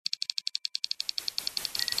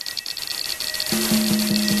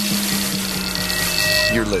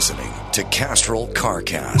You're listening to Castrol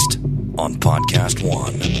CarCast on Podcast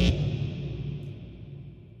One.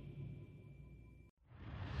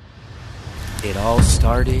 It all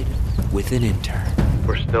started with an intern.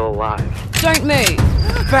 We're still alive. Don't move.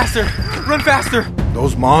 Faster! Run faster!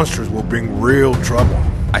 Those monsters will bring real trouble.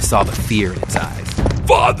 I saw the fear in its eyes.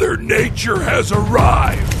 Father Nature has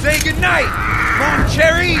arrived! Say goodnight, Long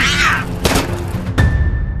Cherry!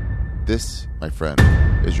 This, my friend,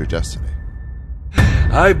 is your destiny.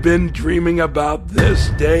 I've been dreaming about this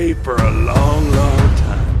day for a long, long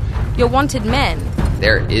time. You're wanted men.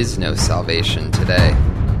 There is no salvation today.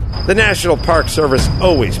 The National Park Service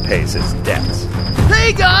always pays its debts.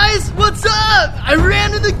 Hey guys, what's up? I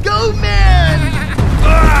ran into Goat Man!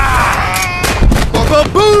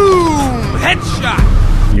 Boom!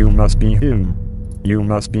 Headshot! You must be him. You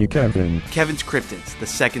must be Kevin. Kevin's Cryptids, the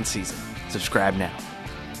second season. Subscribe now.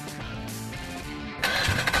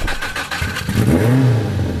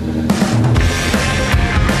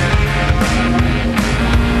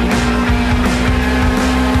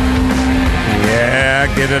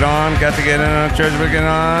 Yeah, get it on. Got to get it on. Choice but get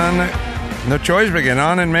on. No choice but get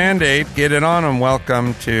on and mandate. Get it on and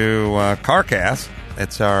welcome to CarCast.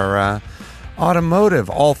 It's our automotive,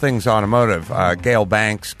 all things automotive. Gale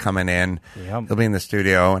Banks coming in. Yep. He'll be in the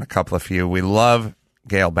studio and a couple of you. We love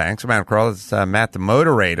Gale Banks. Matt Kroll, it's Matt the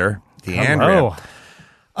Moderator. DeAndrea.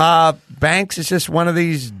 Hello. Banks is just one of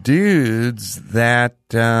these dudes that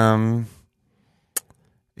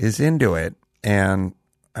is into it. And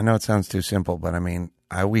I know it sounds too simple, but I mean,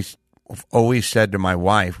 I always said to my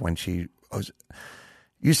wife when she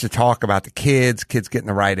used to talk about the kids getting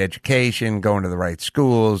the right education, going to the right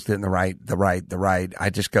schools, getting the right. I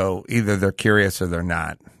just go, either they're curious or they're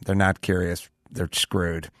not. They're not curious. They're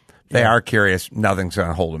screwed. They are curious. Nothing's going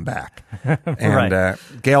to hold them back. And Right.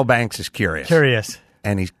 Gale Banks is curious. Curious.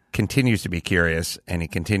 And he continues to be curious, and he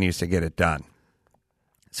continues to get it done.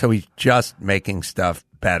 So he's just making stuff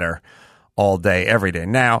better all day, every day.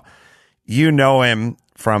 Now, you know him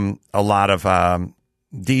from a lot of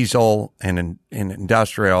diesel and in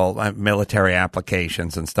industrial military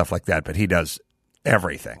applications and stuff like that, but he does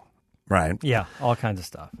everything, right? Yeah, all kinds of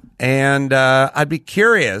stuff. And I'd be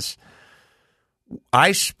curious.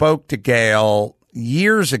 I spoke to Gale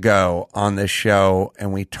years ago on this show,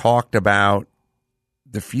 and we talked about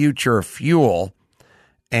the future of fuel,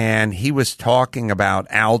 and he was talking about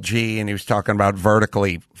algae, and he was talking about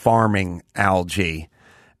vertically farming algae,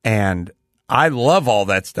 and I love all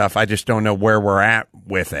that stuff. I just don't know where we're at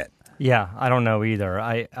with it. Yeah, I don't know either.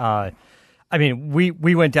 I mean, we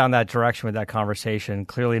went down that direction with that conversation.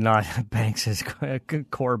 Clearly not Banks's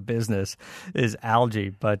core business is algae,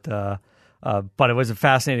 but it was a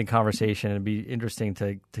fascinating conversation. It'd be interesting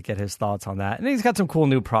to get his thoughts on that. And he's got some cool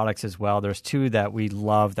new products as well. There's two that we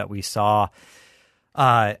love that we saw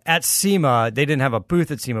at SEMA. They didn't have a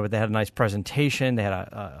booth at SEMA, but they had a nice presentation. They had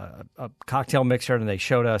a cocktail mixer, and they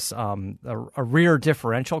showed us a rear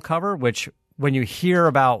differential cover, which when you hear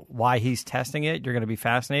about why he's testing it, you're going to be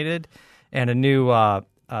fascinated. And a new a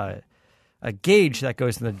gauge that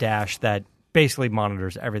goes in the dash that basically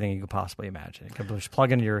monitors everything you could possibly imagine. You can just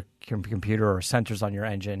plug into your computer or sensors on your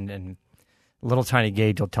engine, and a little tiny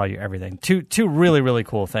gauge will tell you everything. Two really, really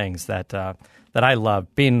cool things that I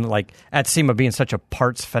love. Being like at SEMA, being such a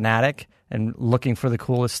parts fanatic and looking for the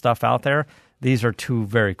coolest stuff out there, these are two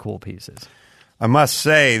very cool pieces. I must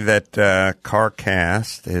say that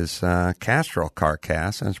CarCast is Castrol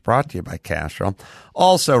CarCast, and it's brought to you by Castrol.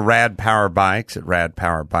 Also, Rad Power Bikes at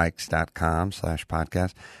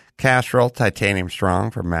radpowerbikes.com/podcast. Castrol, titanium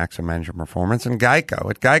strong for maximum engine performance, and Geico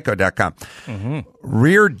at geico.com. Mm-hmm.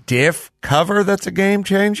 Rear diff cover that's a game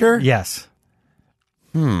changer? Yes.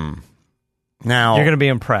 Now you're going to be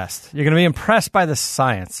impressed. You're going to be impressed by the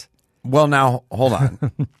science. Well, now, hold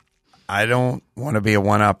on. I don't want to be a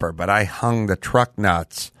one-upper, but I hung the truck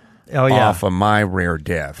nuts off of my rear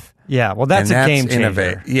diff. Yeah, well, that's a game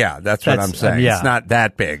changer. Yeah, that's what I'm saying. Yeah. It's not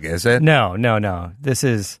that big, is it? No. This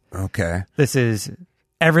is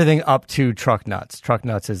everything up to truck nuts. Truck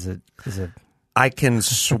nuts is a. I can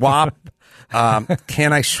swap.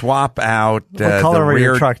 Can I swap out what color the were rear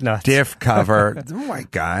your truck nuts? diff cover? I'm a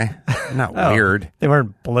white guy. Not weird. They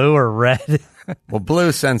weren't blue or red. Well,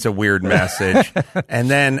 blue sends a weird message, and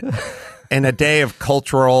then in a day of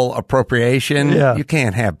cultural appropriation, you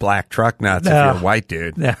can't have black truck nuts if you're a white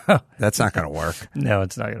dude. No. That's not going to work. No,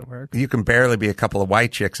 it's not going to work. You can barely be a couple of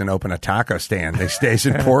white chicks and open a taco stand. They stays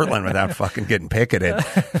in Portland without fucking getting picketed.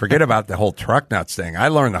 Forget about the whole truck nuts thing. I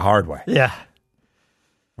learned the hard way. Yeah.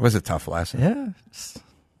 It was a tough lesson. Yeah.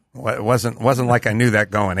 It wasn't like I knew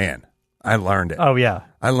that going in. I learned it. Oh, yeah.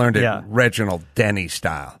 I learned it Reginald Denny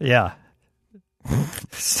style. Yeah.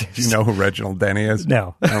 Do you know who Reginald Denny is?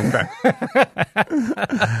 No. Okay.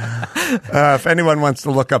 If anyone wants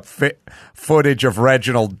to look up footage of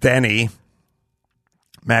Reginald Denny,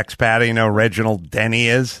 Max Patty, you know who Reginald Denny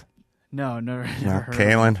is? No, never heard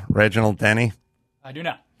Kaylin, Reginald Denny? I do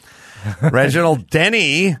not. Reginald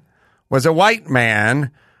Denny was a white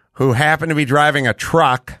man who happened to be driving a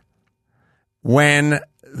truck when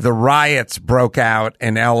the riots broke out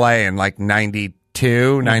in L.A. in like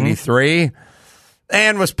 92, 93,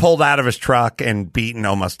 and was pulled out of his truck and beaten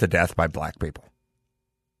almost to death by black people.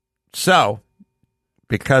 So,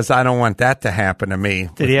 because I don't want that to happen to me.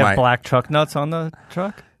 Did he have black truck nuts on the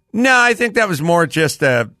truck? No, I think that was more just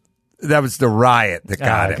that was the riot that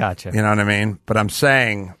got him. Gotcha. You know what I mean? But I'm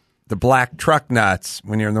saying the black truck nuts,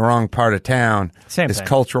 when you're in the wrong part of town, is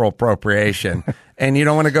cultural appropriation. And you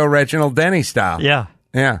don't want to go Reginald Denny style. Yeah.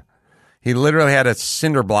 Yeah. He literally had a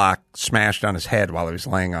cinder block smashed on his head while he was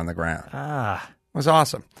laying on the ground. Ah. It was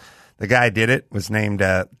awesome. The guy did it, was named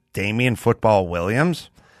Damian Football Williams.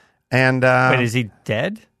 And wait, is he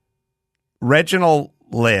dead? Reginald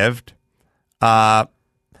lived.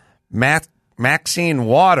 Maxine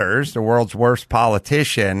Waters, the world's worst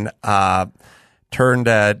politician,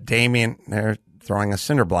 turned Damian, they're throwing a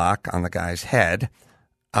cinder block on the guy's head.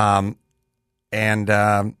 And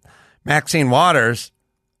Maxine Waters,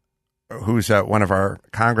 who's one of our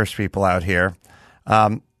Congress people out here,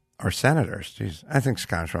 or senators, geez, I think it's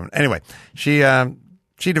Congresswoman. Anyway, she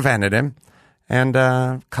defended him and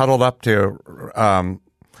cuddled up to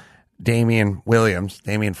Damian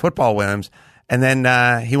Football Williams, and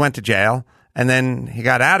then he went to jail, and then he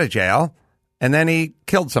got out of jail, and then he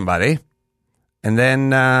killed somebody, and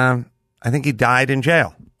then I think he died in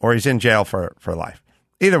jail, or he's in jail for life.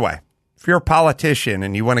 Either way, if you're a politician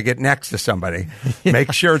and you want to get next to somebody,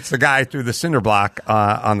 make sure it's the guy through the cinder block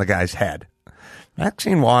on the guy's head.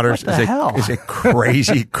 Maxine Waters is a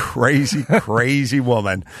crazy, crazy, crazy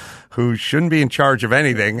woman who shouldn't be in charge of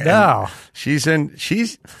anything. No, she's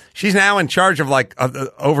now in charge of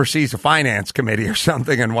oversees a finance committee or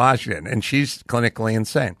something in Washington, and she's clinically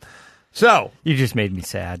insane. So you just made me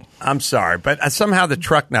sad. I'm sorry, but somehow the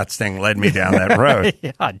truck nuts thing led me down that road.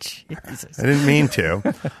 Yeah, Jesus. I didn't mean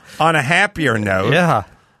to. On a happier note,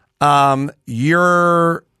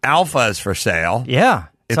 your Alpha is for sale. Yeah.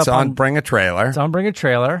 It's on Bring a Trailer. It's on Bring a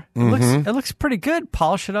Trailer. It looks pretty good.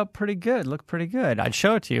 Polish it up pretty good. Look pretty good. I'd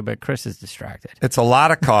show it to you, but Chris is distracted. It's a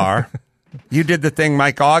lot of car. You did the thing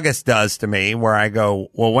Mike August does to me where I go,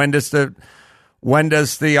 well, when does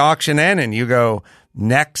the auction end? And you go,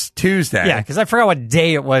 next Tuesday. Yeah, because I forgot what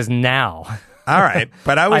day it was now. All right,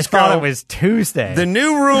 but I thought it was Tuesday. The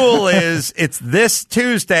new rule is it's this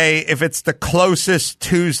Tuesday if it's the closest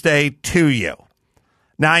Tuesday to you.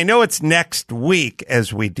 Now, I know it's next week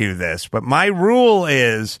as we do this, but my rule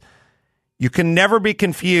is you can never be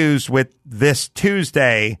confused with this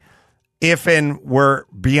Tuesday if we're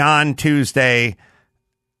beyond Tuesday.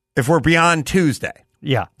 If we're beyond Tuesday.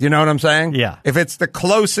 Yeah. You know what I'm saying? Yeah. If it's the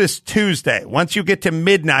closest Tuesday, once you get to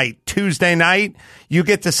midnight Tuesday night, you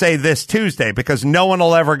get to say this Tuesday because no one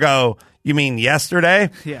will ever go, you mean yesterday?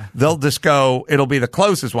 Yeah. They'll just go, it'll be the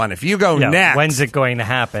closest one. If you go next. When's it going to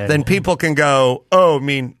happen? Then people can go, oh, I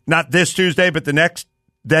mean, not this Tuesday, but the next.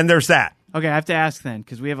 Then there's that. Okay, I have to ask then,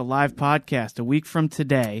 because we have a live podcast a week from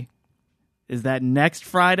today. Is that next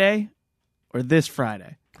Friday or this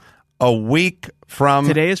Friday? A week from.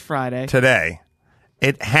 Today is Friday. Today.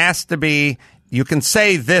 It has to be. You can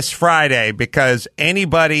say this Friday because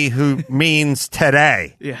anybody who means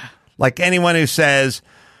today. Yeah. Like anyone who says,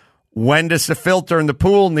 when does the filter in the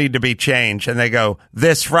pool need to be changed? And they go,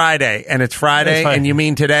 this Friday, and it's Friday, and you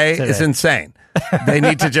mean today? Is insane. They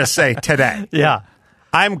need to just say today. Yeah.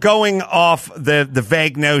 I'm going off the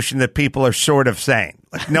vague notion that people are sort of saying.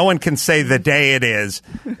 Like, no one can say the day it is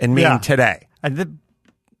and mean today.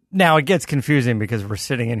 Now, it gets confusing because we're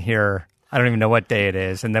sitting in here. I don't even know what day it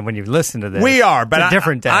is. And then when you listen to this, we are, but it's a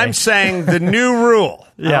different day. I'm saying the new rule.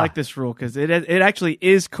 I like this rule because it actually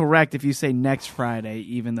is correct if you say next Friday,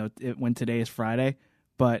 even though when today is Friday,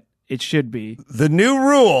 but it should be. The new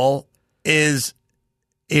rule is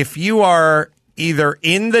if you are either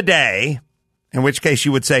in the day, in which case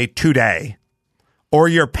you would say today, or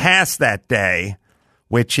you're past that day,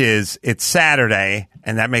 which is it's Saturday,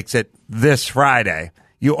 and that makes it this Friday.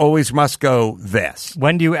 You always must go this.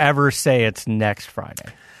 When do you ever say it's next Friday?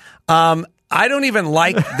 I don't even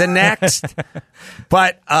like the next,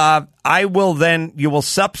 but I will then, you will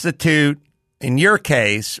substitute, in your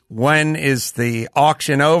case, when is the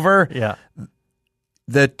auction over? Yeah.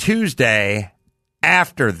 The Tuesday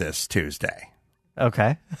after this Tuesday.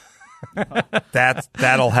 Okay.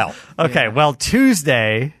 That'll help. Okay, well,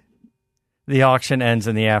 Tuesday, The auction ends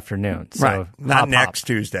in the afternoon. So right. Not next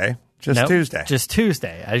Tuesday. Just Tuesday. Just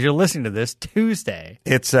Tuesday. As you're listening to this, Tuesday.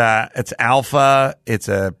 It's Alpha. It's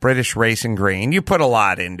a British racing green. You put a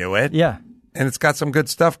lot into it. Yeah. And it's got some good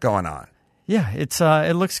stuff going on. Yeah,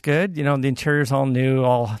 it looks good. You know, the interior's all new,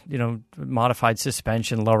 all, you know, modified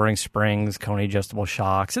suspension, lowering springs, cone adjustable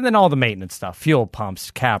shocks, and then all the maintenance stuff, fuel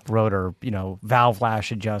pumps, cap, rotor, you know, valve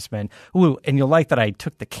lash adjustment. Ooh, and you'll like that I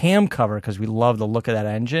took the cam cover because we love the look of that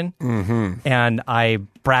engine, and I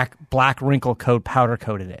black wrinkle coat powder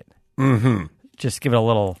coated it. Mm-hmm. Just give it a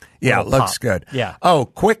little Yeah, it looks pop. good. Yeah. Oh,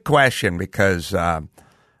 quick question, because I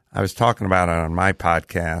was talking about it on my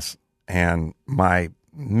podcast, and my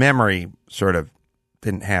memory sort of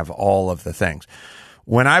didn't have all of the things.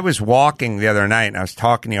 When I was walking the other night and I was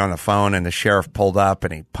talking to you on the phone and the sheriff pulled up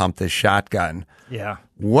and he pumped his shotgun. Yeah.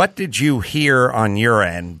 What did you hear on your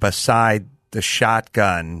end beside the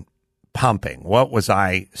shotgun pumping? What was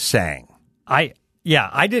I saying? I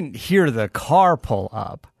didn't hear the car pull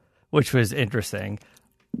up, which was interesting.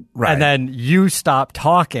 Right. And then you stopped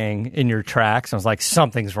talking in your tracks. I was like,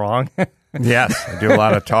 something's wrong. Yes, I do a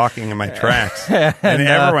lot of talking in my tracks, and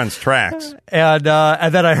everyone's tracks. And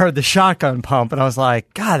then I heard the shotgun pump, and I was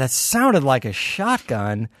like, God, that sounded like a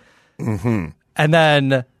shotgun. Mm-hmm. And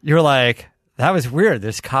then you're like, that was weird.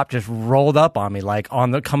 This cop just rolled up on me, like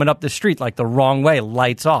coming up the street, like the wrong way,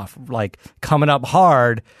 lights off, like coming up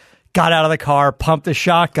hard. Got out of the car, pumped the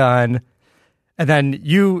shotgun, and then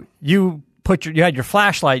you had your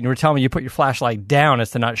flashlight, and you were telling me you put your flashlight down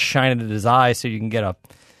as to not shine it at his eyes, so you can get a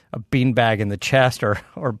beanbag in the chest or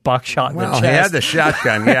buckshot in the chest. Well, he had the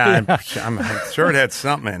shotgun, yeah. I'm sure it had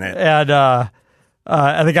something in it. And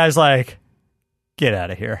the guy's like, get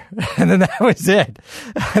out of here. And then that was it.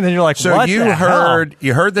 And then you're like, so what you the heard hell?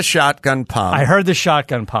 You heard the shotgun pump. I heard the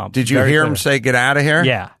shotgun pump. Did you hear him say, get out of here?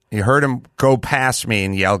 Yeah. You heard him go past me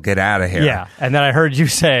and yell, get out of here. Yeah. And then I heard you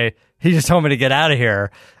say, he just told me to get out of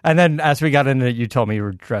here. And then as we got into it, you told me you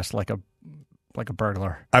were dressed like a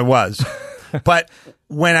burglar. I was. But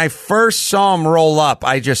when I first saw him roll up,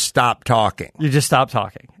 I just stopped talking. You just stopped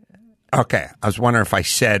talking. Okay. I was wondering if I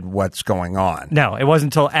said what's going on. No, it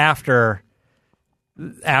wasn't until after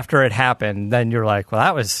it happened. Then you're like, well,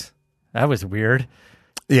 that was weird.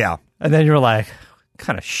 Yeah. And then you're like, what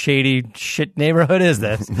kind of shady shit neighborhood is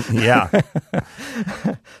this? Yeah.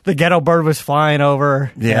 The ghetto bird was flying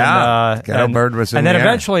over. Yeah. Ghetto bird was in and then the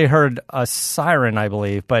eventually heard a siren, I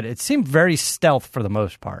believe, but it seemed very stealth for the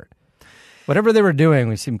most part. Whatever they were doing,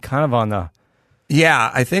 we seemed kind of on the... Yeah,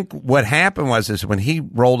 I think what happened was when he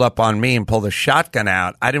rolled up on me and pulled a shotgun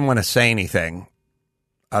out, I didn't want to say anything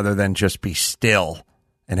other than just be still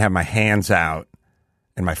and have my hands out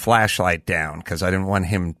and my flashlight down because I didn't want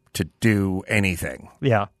him to do anything.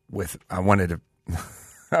 Yeah. I wanted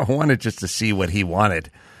just to see what he wanted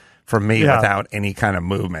from me without any kind of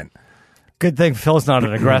movement. Good thing Phil's not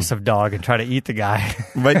an aggressive dog and try to eat the guy.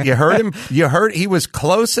 But you heard him. You heard he was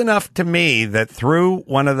close enough to me that through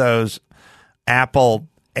one of those Apple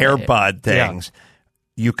AirBud things,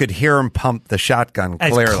 you could hear him pump the shotgun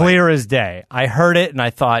clearly. As clear as day. I heard it and I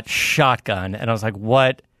thought shotgun, and I was like,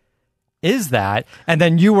 "What is that?" And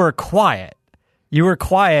then you were quiet. You were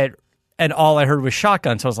quiet, and all I heard was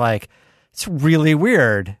shotgun. So I was like, "It's really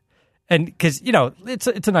weird." And because, you know, it's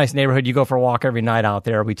a nice neighborhood. You go for a walk every night out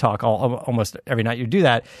there. We talk almost every night you do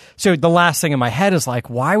that. So the last thing in my head is like,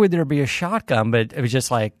 why would there be a shotgun? But it was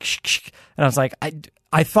just like, shh. And I was like,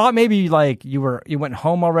 I thought maybe like you went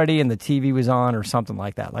home already and the TV was on or something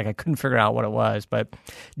like that. Like I couldn't figure out what it was, but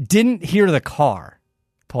didn't hear the car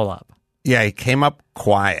pull up. Yeah, he came up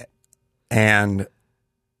quiet. And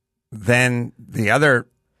then the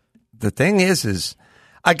thing is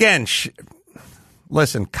again,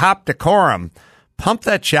 listen, cop decorum, pump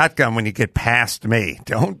that shotgun when you get past me.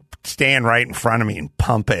 Don't stand right in front of me and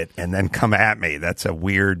pump it and then come at me. That's a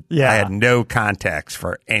weird, I had no context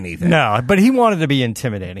for anything. No, but he wanted to be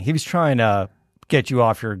intimidating. He was trying to get you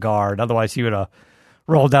off your guard. Otherwise, he would have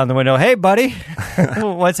rolled down the window. Hey, buddy,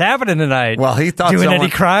 what's happening tonight? Well, he thought doing any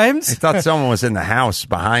crimes? He thought someone was in the house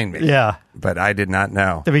behind me. Yeah. But I did not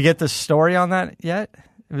know. Did we get the story on that yet?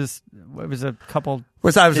 It was a couple...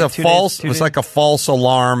 It was like a false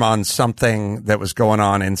alarm on something that was going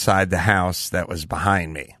on inside the house that was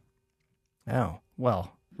behind me. Oh,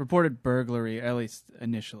 well. Reported burglary, at least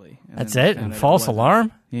initially. That's it? And false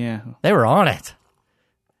alarm? Yeah. They were on it.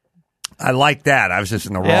 I like that. I was just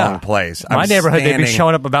in the wrong place. My neighborhood, they'd be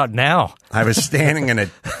showing up about now. I was standing in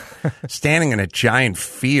a giant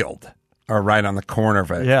field, or right on the corner of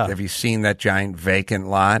it. Yeah. Have you seen that giant vacant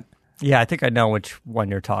lot? Yeah, I think I know which one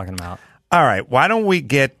you're talking about. All right, why don't we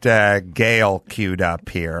get Gale queued up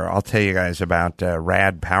here? I'll tell you guys about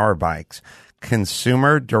Rad Power Bikes,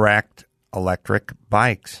 consumer direct electric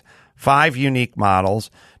bikes. 5 unique models,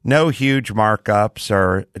 no huge markups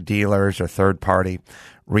or dealers or third-party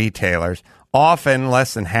retailers. Often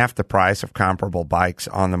less than half the price of comparable bikes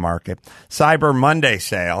on the market. Cyber Monday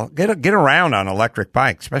sale. Get around on electric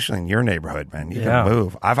bikes, especially in your neighborhood, man. You can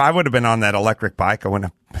move. If I would have been on that electric bike, I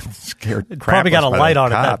wouldn't have been scared. Probably got a light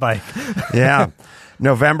on it, that bike. Yeah.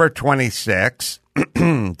 November 26th.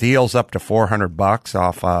 Deals up to $400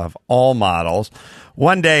 off of all models.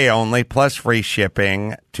 1 day only, plus free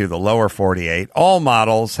shipping to the lower 48. All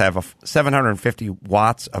models have 750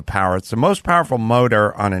 watts of power. It's the most powerful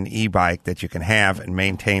motor on an e-bike that you can have and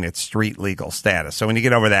maintain its street legal status. So when you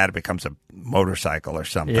get over that, it becomes a motorcycle or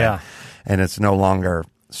something. Yeah. And it's no longer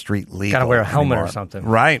street legal. Got to wear a helmet anymore. or something.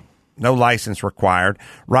 Right. No license required.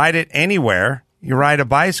 Ride it anywhere. You ride a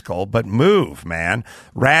bicycle, but move, man.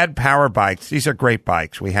 Rad Power Bikes. These are great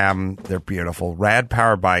bikes. We have them. They're beautiful.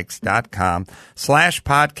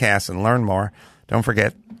 radpowerbikes.com/podcast and learn more. Don't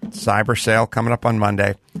forget, cyber sale coming up on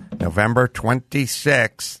Monday, November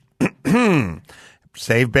 26th.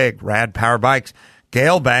 Save big. Rad Power Bikes.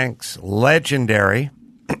 Gale Banks, legendary.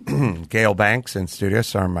 Gale Banks in studio.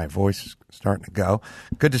 Sorry, my voice is starting to go.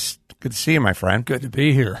 Good to see you, my friend. Good to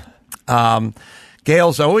be here.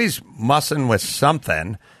 Gale's always mussing with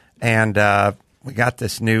something, and we got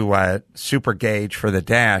this new super gauge for the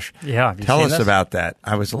dash. Yeah, tell us about that.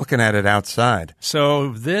 I was looking at it outside. So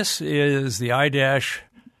this is the iDash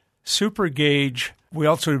super gauge. We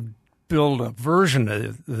also build a version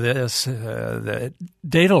of this, the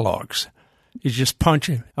data logs. You just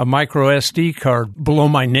punch a micro SD card below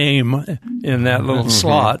my name in that little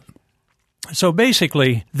slot. So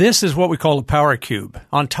basically, this is what we call a power cube.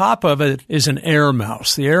 On top of it is an air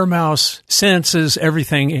mouse. The air mouse senses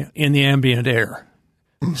everything in the ambient air.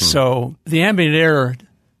 So the ambient air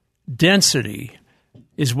density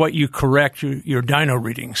is what you correct your dyno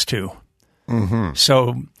readings to.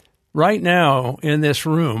 So right now in this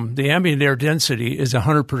room, the ambient air density is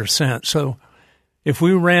 100%. So if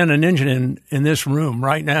we ran an engine in this room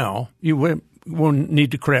right now, you wouldn't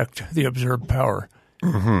need to correct the observed power.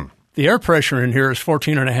 The air pressure in here is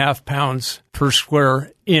 14.5 pounds per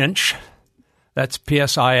square inch. That's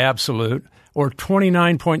PSI absolute, or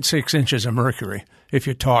 29.6 inches of mercury if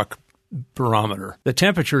you talk barometer. The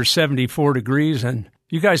temperature is 74 degrees, and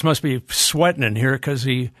you guys must be sweating in here because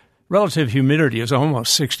the relative humidity is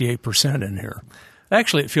almost 68% in here.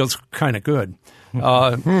 Actually, it feels kind of good.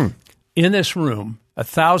 In this room,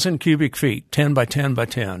 1,000 cubic feet, 10 by 10 by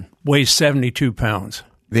 10, weighs 72 pounds.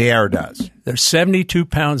 The air does. There's 72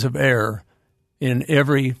 pounds of air in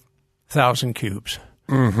every 1,000 cubes.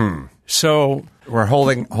 So we're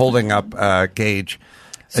holding up a gauge.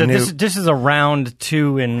 So this is a round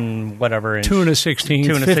 2 and whatever inch. 2 and a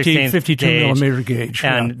 16, 52 millimeter gauge.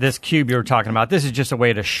 And this cube you were talking about, this is just a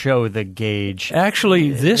way to show the gauge.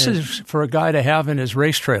 Actually, this is for a guy to have in his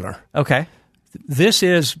race trailer. Okay. This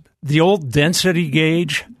is the old density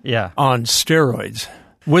gauge on steroids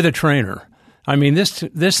with a trainer. I mean, this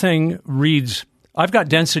thing reads, I've got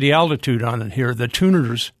density altitude on it here. The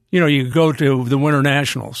tuners, you go to the Winter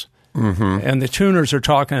Nationals, and the tuners are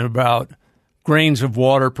talking about grains of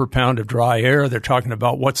water per pound of dry air. They're talking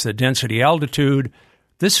about what's the density altitude.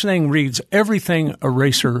 This thing reads everything a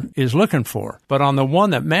racer is looking for. But on the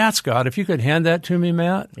one that Matt's got, if you could hand that to me,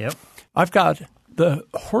 Matt. Yep. I've got the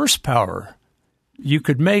horsepower you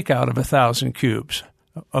could make out of 1,000 cubes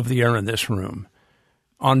of the air in this room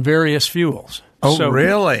on various fuels. Oh, so,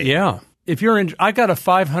 really? Yeah. If you're in, I got a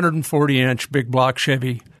 540-inch big block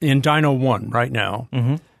Chevy in Dyno 1 right now.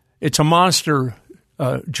 It's a monster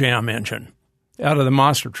jam engine out of the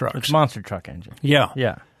monster trucks. It's a monster truck engine. Yeah.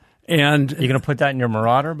 Yeah. And you going to put that in your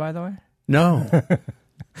Marauder, by the way? No.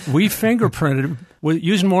 We fingerprinted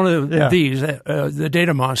using one of these, the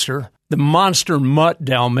Data Monster, the Monster Mutt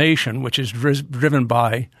Dalmatian, which is driven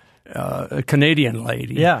by a Canadian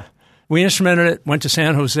lady. Yeah. We instrumented it, went to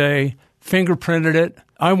San Jose, fingerprinted it.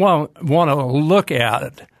 I want to look at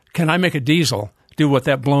it. Can I make a diesel do what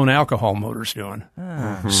that blown alcohol motor's doing?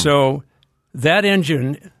 So that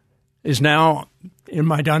engine is now in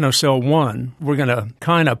my Dyno Cell 1. We're going to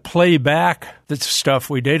kind of play back the stuff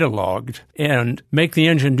we data logged and make the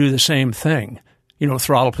engine do the same thing.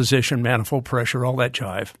 Throttle position, manifold pressure, all that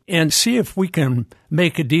jive. And see if we can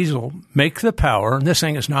make a diesel, make the power. And this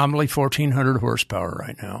thing is nominally 1,400 horsepower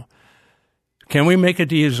right now. Can we make a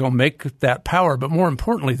diesel, make that power, but more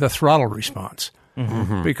importantly, the throttle response?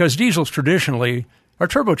 Because diesels traditionally are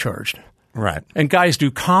turbocharged. Right. And guys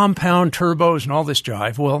do compound turbos and all this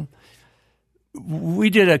jive. Well, we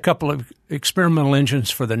did a couple of experimental engines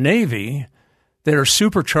for the Navy that are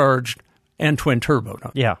supercharged and twin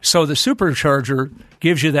turbo. Yeah. So the supercharger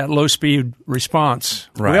gives you that low speed response.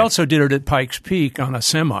 Right. We also did it at Pikes Peak on a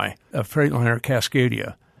semi, a Freightliner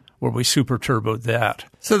Cascadia, where we super turboed that.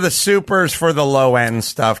 So the super's for the low end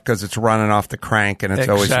stuff because it's running off the crank and it's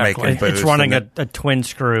always making boost. It's running a twin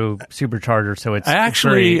screw supercharger, so it's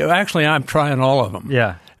actually I'm trying all of them.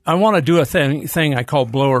 Yeah. I want to do a thing I call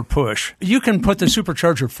blower push. You can put the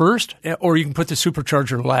supercharger first, or you can put the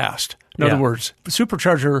supercharger last. In other words,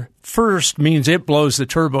 supercharger first means it blows the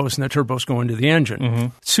turbos, and the turbos go into the engine. Mm-hmm.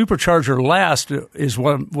 Supercharger last is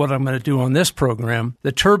what I'm going to do on this program.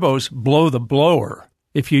 The turbos blow the blower.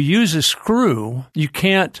 If you use a screw, you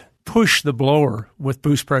can't push the blower with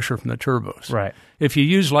boost pressure from the turbos. Right. If you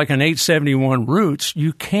use like an 871 Roots,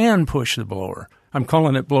 you can push the blower. I'm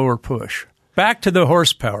calling it blower push. Back to the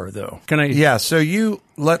horsepower, though. Can I? Yeah. So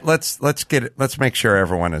let's get it. Let's make sure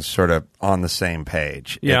everyone is sort of on the same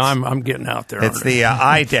page. Yeah, I'm getting out there. It's the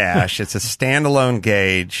iDash. It's a standalone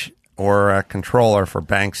gauge or a controller for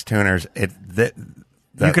Banks tuners.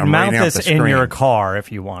 You can mount this in your car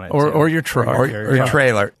if you want it, or your truck, or your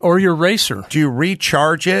trailer, or your racer. Do you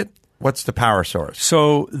recharge it? What's the power source?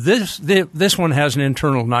 So this one has an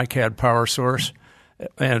internal NiCad power source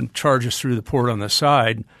and charges through the port on the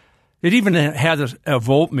side. It even has a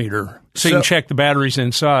voltmeter, so you can check the batteries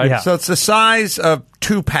inside. Yeah. So it's the size of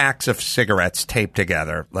 2 packs of cigarettes taped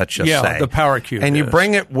together, let's just say. Yeah, the power cube. And you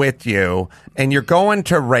bring it with you, and you're going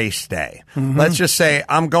to race day. Mm-hmm. Let's just say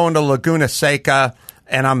I'm going to Laguna Seca,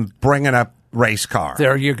 and I'm bringing a race car.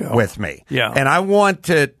 There you go. With me. Yeah. And I want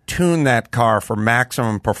to tune that car for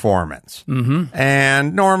maximum performance. Mm-hmm.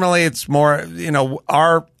 And normally it's more,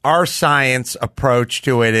 our science approach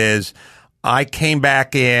to it is, I came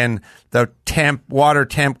back in, the water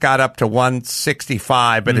temp got up to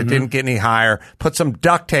 165, but it didn't get any higher. Put some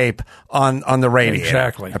duct tape on the radiator.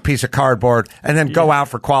 Exactly. A piece of cardboard, and then go out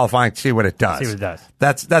for qualifying to see what it does. See what it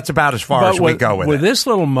does. That's about as far as we go with it. With this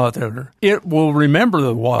little mother, it will remember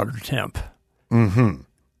the water temp. Mm-hmm.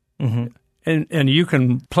 Mm-hmm. And you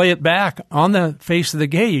can play it back on the face of the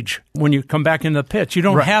gauge when you come back in the pits. You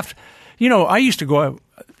don't have to, I used to go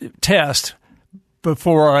test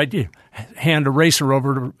before I did. Hand a racer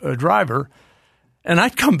over to a driver, and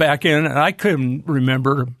I'd come back in, and I couldn't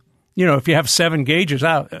remember, if you have 7 gauges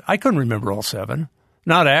out, I couldn't remember all 7,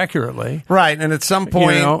 not accurately. Right, and at some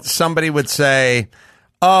point, somebody would say,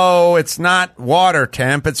 oh, it's not water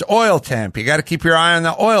temp, it's oil temp. You got to keep your eye on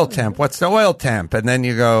the oil temp. What's the oil temp? And then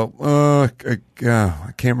you go,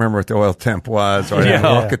 I can't remember what the oil temp was, or I didn't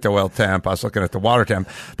look at the oil temp. I was looking at the water temp.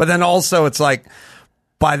 But then also it's like,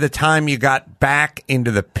 by the time you got back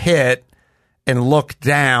into the pit and looked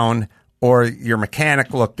down, or your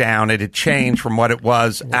mechanic looked down, it had changed from what it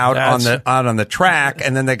was out on the track.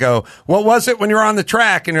 And then they go, "What was it when you were on the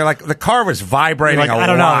track?" And you're like, "The car was vibrating a lot. I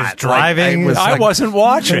don't know. I was driving. I wasn't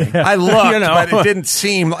watching. I looked, but it didn't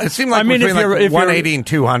seem. It seemed like between 180 and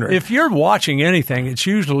 200. If you're watching anything, it's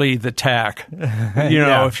usually the tack.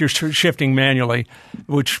 If you're shifting manually,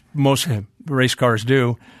 which most race cars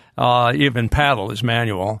do. Even paddle is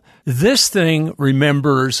manual. This thing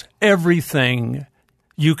remembers everything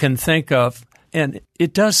you can think of, and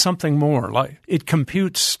it does something more. Like it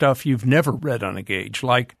computes stuff you've never read on a gauge.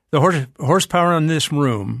 Like the horsepower in this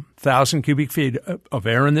room, 1,000 cubic feet of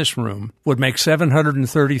air in this room, would make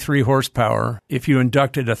 733 horsepower if you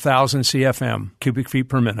inducted 1,000 CFM, cubic feet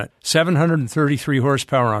per minute. 733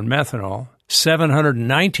 horsepower on methanol,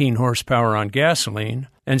 719 horsepower on gasoline,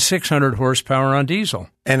 and 600 horsepower on diesel.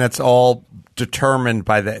 And it's all determined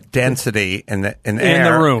by the density in the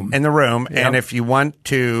room. In the room. Yep. And if you went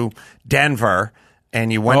to Denver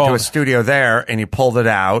and you went to a studio there and you pulled it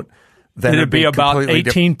out, then it'd be about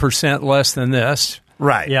 18% less than this.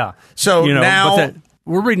 Right. Yeah. So now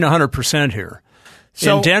we're reading 100% here.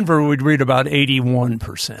 So, in Denver, we'd read about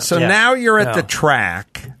 81%. So now you're at the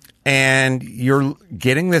track. And you're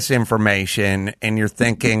getting this information and you're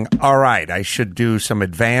thinking, all right, I should do some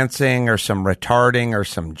advancing or some retarding or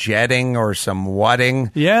some jetting or some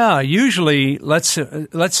whatting. Yeah, usually, let's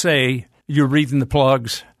say you're reading the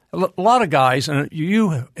plugs. A lot of guys, and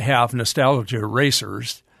you have nostalgia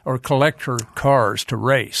racers or collector cars to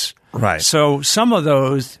race. Right. So some of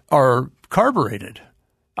those are carbureted,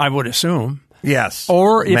 I would assume. Yes.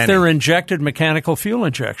 Or if they're injected mechanical fuel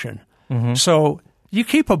injection. Mm-hmm. So you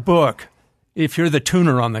keep a book if you're the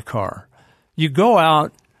tuner on the car. You go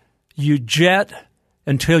out, you jet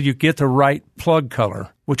until you get the right plug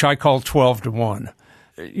color, which I call 12-to-1.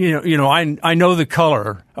 I know the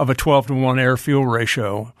color of a 12-to-1 air-fuel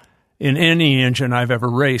ratio in any engine I've ever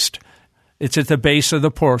raced. It's at the base of the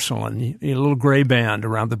porcelain, a little gray band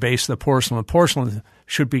around the base of the porcelain. Porcelain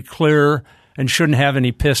should be clear and shouldn't have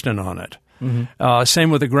any piston on it. Same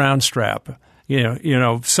with the ground strap.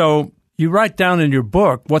 So you write down in your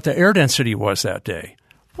book what the air density was that day.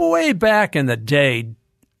 Way back in the day,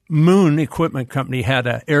 Moon Equipment Company had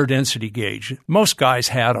an air density gauge. Most guys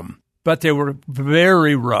had them, but they were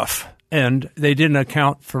very rough, and they didn't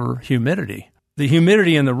account for humidity. The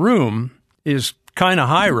humidity in the room is kind of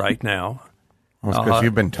high right now. Well, it's because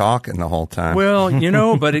you've been talking the whole time.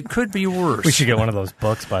 Well, but it could be worse. We should get one of those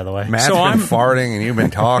books, by the way. Matt's been farting, and you've been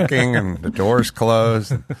talking, and the door's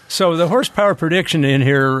closed. So the horsepower prediction in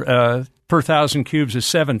here per 1,000 cubes is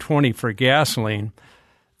 720 for gasoline.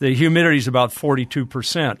 The humidity is about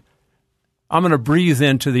 42%. I'm going to breathe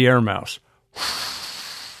into the air mouse.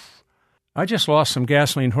 I just lost some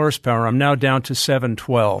gasoline horsepower. I'm now down to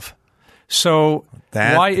 712. So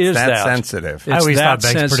why is that? That's sensitive. I always thought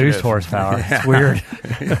Banks produced horsepower. It's weird.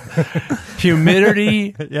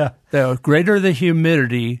 Humidity, the greater the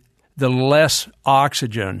humidity, the less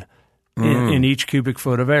oxygen in each cubic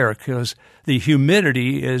foot of air, because the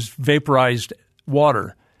humidity is vaporized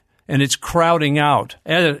water, and it's crowding out.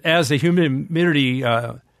 As the humidity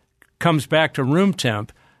comes back to room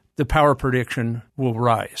temp, the power prediction will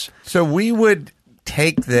rise. So we would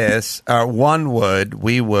take this, anyone would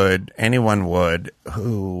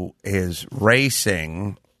who is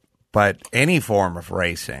racing, but any form of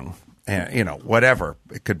racing, whatever.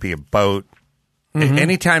 It could be a boat.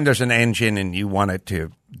 Anytime there's an engine and you want it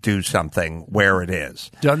to do something, where it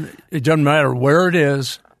is. It doesn't matter where it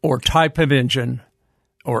is or type of engine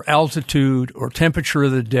or altitude or temperature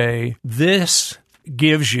of the day. This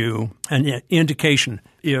gives you an indication.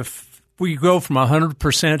 If we go from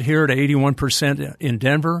 100% here to 81% in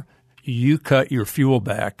Denver, you cut your fuel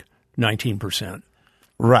back 19%.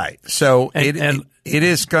 Right. So it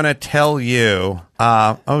is going to tell you.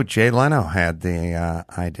 Jay Leno had the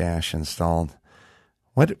iDash installed.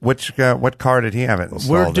 What car did he have it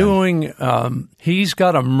installed? We're doing. He's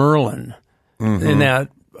got a Merlin in that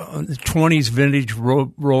 20s vintage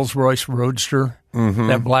Rolls Royce Roadster.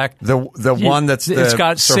 That black, the one that's it's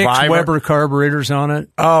got Survivor. 6 Weber carburetors on it.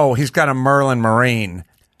 Oh, he's got a Merlin Marine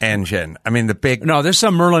engine. I mean the big. No, there's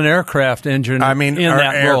some Merlin aircraft engine. I mean in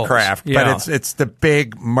that aircraft, Rolls. Yeah. but it's the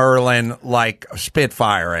big Merlin like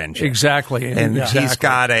Spitfire engine. Exactly, and he's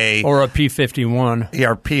got a P-51. Yeah,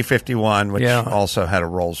 or P-51, which also had a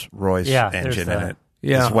Rolls Royce engine in it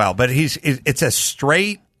as well. But it's a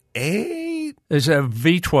straight A. It's a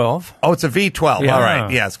V12. Oh, it's a V12. Yeah. All right.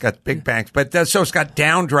 Yeah, it's got big banks. But so it's got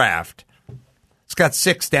downdraft. It's got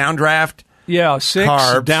 6 downdraft. Yeah, 6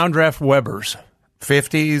 carbs. Downdraft Webers.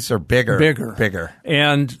 50s or bigger? Bigger.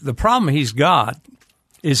 And the problem he's got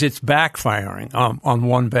is it's backfiring on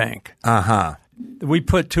one bank. Uh-huh. We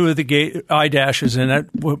put 2 of the iDashes in it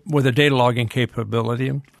with a data logging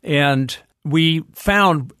capability, and we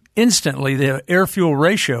found instantly the air-fuel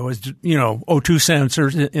ratio is, O2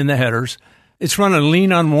 sensors in the headers. It's running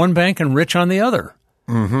lean on one bank and rich on the other.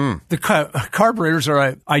 The carburetors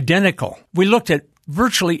are identical. We looked at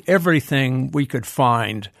virtually everything we could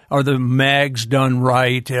find. Are the mags done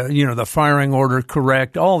right? The firing order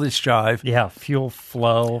correct? All this jive. Yeah, fuel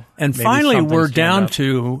flow. And finally, we're down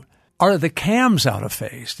to, are the cams out of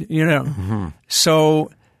phase?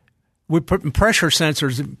 So we put pressure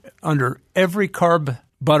sensors under every carb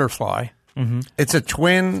butterfly. It's a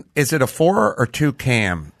twin. Is it a 4 or 2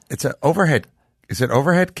 cam? It's an overhead. Is it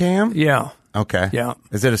overhead cam? Yeah. Okay. Yeah.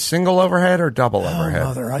 Is it a single overhead or double overhead?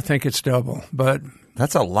 Mother, I think it's double, but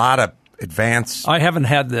that's a lot of advanced. I haven't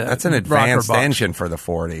had the. That's an advanced engine for the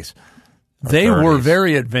 40s. They 30s. were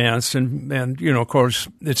very advanced, and of course,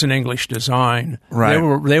 it's an English design. Right.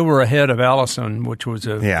 They were ahead of Allison, which was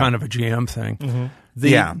a kind of a GM thing.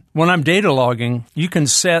 When I'm data logging, you can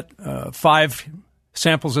set 5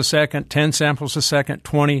 samples a second, 10 samples a second,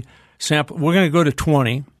 20 samples. We're going to go to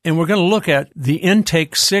 20, and we're going to look at the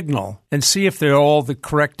intake signal and see if they're all the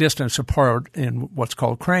correct distance apart in what's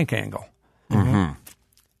called crank angle.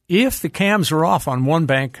 If the cams are off on one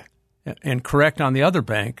bank and correct on the other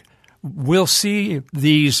bank, we'll see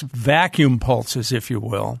these vacuum pulses, if you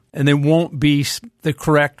will, and they won't be the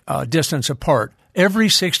correct distance apart. Every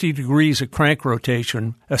 60 degrees of crank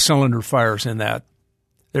rotation, a cylinder fires in that.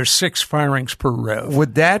 There's 6 firings per rev.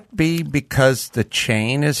 Would that be because the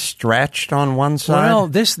chain is stretched on one side? Well,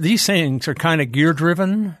 these things are kind of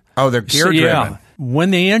gear-driven. Oh, they're gear-driven. Yeah.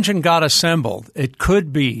 When the engine got assembled, it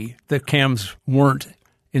could be the cams weren't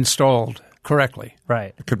installed correctly.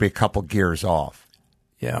 Right. It could be a couple gears off.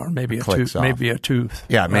 Yeah, or maybe a tooth.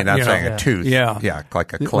 Yeah, I mean, I'm saying a tooth. Yeah. Yeah,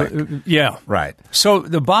 like a click. Yeah. Right. So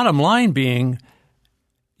the bottom line being,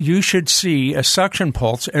 you should see a suction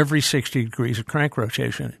pulse every 60 degrees of crank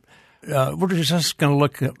rotation. We're just going to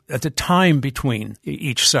look at the time between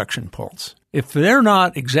each suction pulse. If they're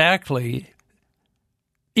not exactly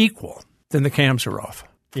equal, then the cams are off.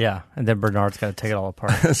 Yeah, and then Bernard's got to take it all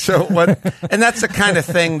apart. And that's the kind of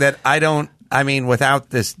thing that without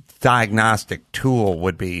this diagnostic tool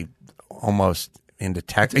would be almost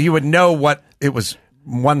indetectable. You would know what it was,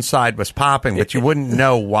 one side was popping, but you wouldn't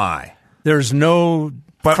know why. There's no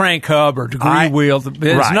crank hub or degree wheel.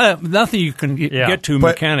 There's nothing you can get to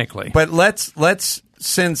mechanically. But let's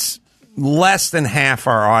since less than half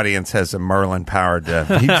our audience has a Merlin-powered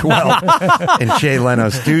V12 in Jay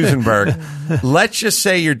Leno's Duesenberg. Let's just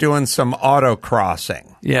say you're doing some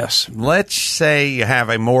autocrossing. Yes. Let's say you have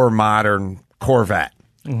a more modern Corvette.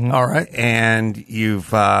 Mm-hmm. All right. And you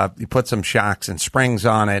put some shocks and springs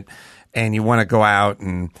on it, and you want to go out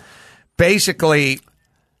and basically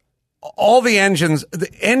all the engines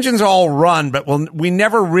all run, but we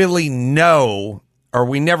never really know, or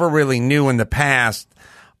we never really knew in the past,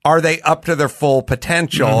 are they up to their full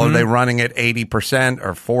potential? Mm-hmm. Are they running at 80%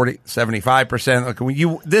 or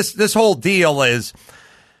 75%? This whole deal is,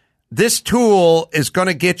 this tool is going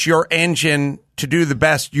to get your engine to do the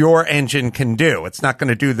best your engine can do. It's not going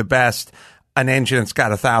to do the best an engine that's got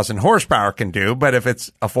 1,000 horsepower can do, but if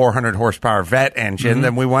it's a 400 horsepower Vet engine, mm-hmm.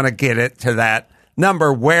 then we want to get it to that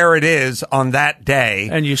number where it is on that day.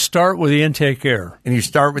 And you start with the intake air.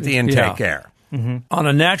 air. Mm-hmm. On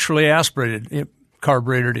a naturally aspirated,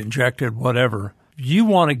 carbureted, injected, whatever, you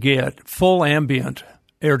want to get full ambient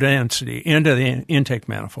air density into the intake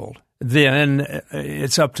manifold. Then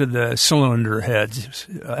it's up to the cylinder heads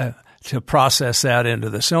to process that into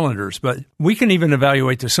the cylinders. But we can even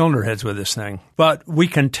evaluate the cylinder heads with this thing. But we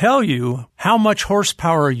can tell you how much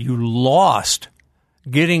horsepower you lost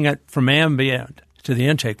getting it from ambient to the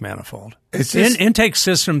intake manifold. Intake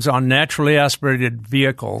systems on naturally aspirated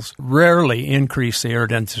vehicles rarely increase the air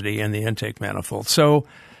density in the intake manifold. So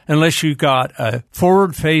unless you got a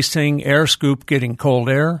forward-facing air scoop getting cold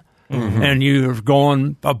air, mm-hmm. and you're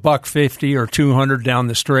going $150 or 200 down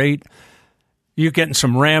the straight, you're getting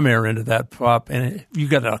some ram air into that pup, and you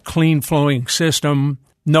got a clean flowing system,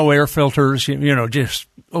 no air filters, just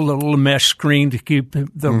a little mesh screen to keep the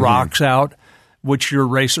mm-hmm. rocks out, which your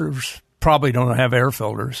racers probably don't have air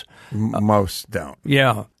filters. Most don't.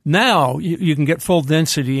 Yeah. Now you can get full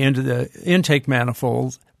density into the intake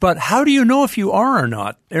manifold, but how do you know if you are or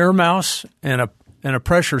not? Air mouse and a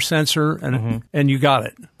pressure sensor, and you got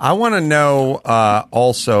it. I want to know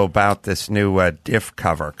also about this new diff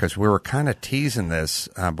cover, because we were kind of teasing this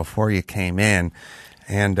before you came in,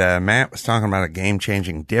 and Matt was talking about a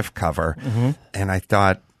game-changing diff cover, mm-hmm. and I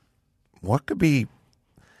thought, what could be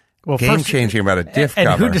game-changing about a diff cover?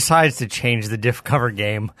 And who decides to change the diff cover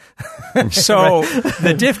game? So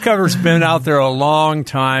the diff cover's been out there a long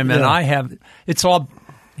time, and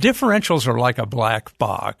differentials are like a black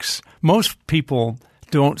box. Most people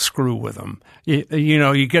don't screw with them.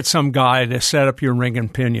 You get some guy to set up your ring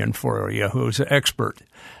and pinion for you who's an expert.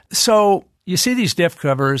 So you see these diff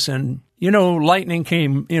covers, and Lightning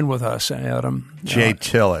came in with us, Adam. Jay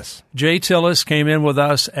Tillis. Jay Tillis came in with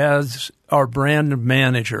us as our brand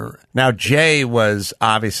manager. Now, Jay was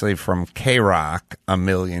obviously from K-Rock a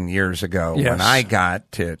million years ago. Yes. When I got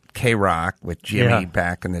to K-Rock with Jimmy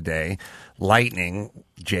back in the day, Lightning,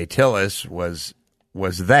 Jay Tillis was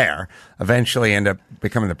there. Eventually ended up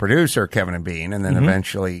becoming the producer, Kevin and Bean, and then mm-hmm.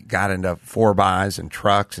 eventually got into 4x and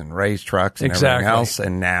trucks and race trucks and everything else,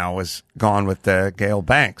 and now is gone with the Gale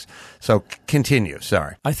Banks. So continue,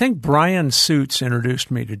 sorry. I think Brian Suits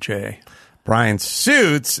introduced me to Jay. Brian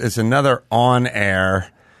Suits is another on-air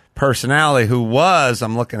personality who was,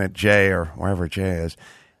 I'm looking at Jay or wherever Jay is,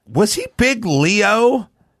 was he Big Leo?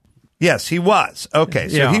 Yes, he was. Okay,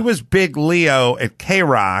 so he was Big Leo at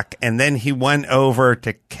K-Rock, and then he went over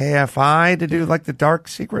to KFI to do like the Dark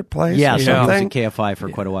Secret Place or something? Yeah, he was at KFI for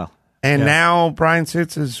quite a while. And now Brian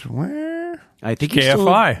Suits is where? I think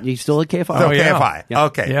KFI. He's still at KFI. Still KFI. Yeah.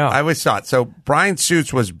 Okay, I always thought. So Brian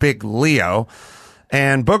Suits was Big Leo,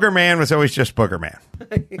 and Booger Man was always just Booger Man.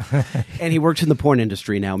 And he works in the porn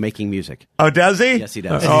industry now, making music. Oh, does he? Yes, he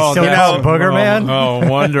does. Booger Man? Oh,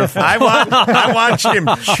 wonderful. I watched him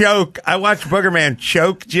choke. I watched Booger Man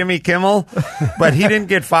choke Jimmy Kimmel, but he didn't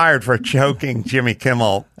get fired for choking Jimmy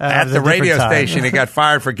Kimmel at the radio station. He got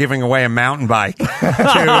fired for giving away a mountain bike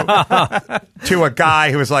to a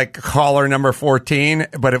guy who was like caller number 14,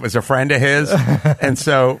 but it was a friend of his. And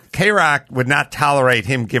so K-Rock would not tolerate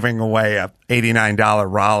him giving away a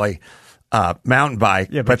 $89 Raleigh mountain bike,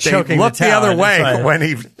 Yeah, but they choking looked the the other town, way that's right. when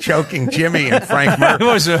he's choking Jimmy and Frank Murphy.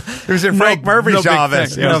 It was in Frank Murphy's big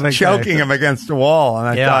office. thing. He No was big choking thing. him against the wall, and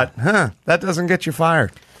I Yeah. thought, that doesn't get you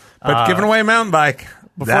fired. But giving away a mountain bike,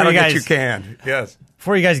 that'll you get guys- you canned. Yes.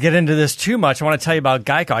 Before you guys get into this too much, I want to tell you about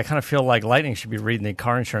Geico. I kind of feel like Lightning should be reading the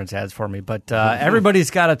car insurance ads for me, but everybody's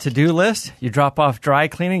got a to-do list. You drop off dry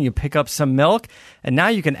cleaning, you pick up some milk, and now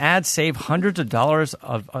you can save hundreds of dollars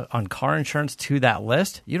on car insurance to that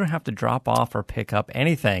list. You don't have to drop off or pick up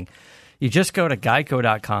anything. You just go to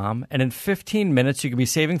geico.com, and in 15 minutes, you can be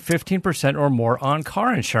saving 15% or more on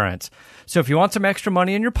car insurance. So if you want some extra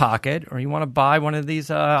money in your pocket, or you want to buy one of these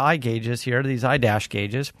eye gauges here, these iDash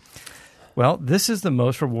gauges, well, this is the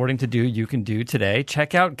most rewarding to do you can do today.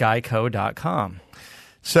 Check out geico.com.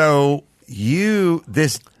 So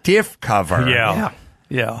this diff cover.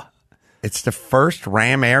 Yeah. It's the first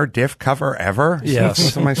Ram Air diff cover ever. Yes.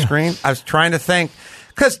 It's on my screen. I was trying to think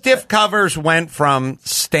because diff covers went from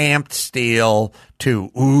stamped steel to,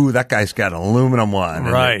 ooh, that guy's got an aluminum one.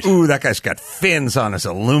 And Right. then, ooh, that guy's got fins on his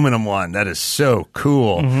aluminum one. That is so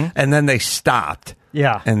cool. And then they stopped.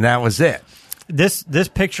 Yeah. And that was it. This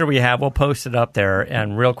picture we have, we'll post it up there,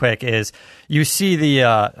 and real quick is you see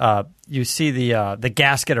the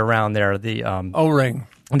gasket around there, the O-ring.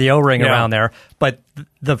 the O-ring around there, but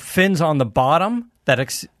the fins on the bottom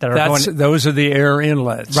those are the air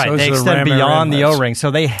inlets. Right, Those they are the extend ram air beyond the inlets. O-ring,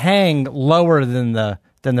 so they hang lower than the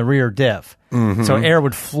rear diff. So air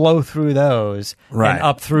would flow through those Right. and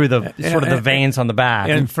up through the sort of the veins on the back.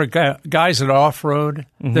 And for guys that off-road,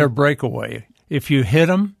 they're breakaway. If you hit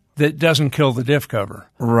them, that doesn't kill the diff cover.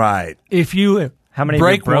 Right. If you How many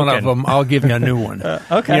break have you one of broken? them, I'll give you a new one.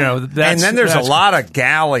 Okay. You know, And then there's a lot of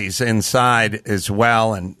galleys inside as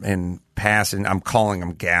well, and passing. I'm calling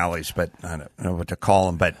them galleys, but I don't know what to call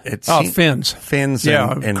them. But it's fins, fins,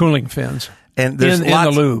 yeah, and cooling fins, and there's in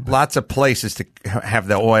the lube. Lots of places to have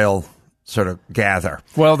the oil sort of gather.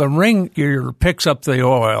 Well, the ring gear picks up the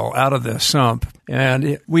oil out of the sump,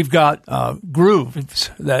 and we've got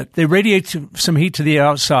grooves that they radiate some heat to the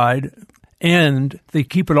outside, and they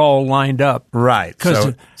keep it all lined up. Right,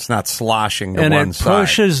 so it's not sloshing to and one it side.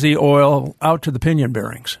 pushes the oil out to the pinion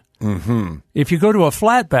bearings. Mm-hmm. If you go to a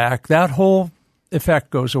flat back, that whole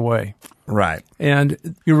effect goes away. Right.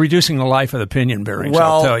 And you're reducing the life of the pinion bearings,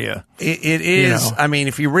 Well, I'll tell you. It is. You know. I mean,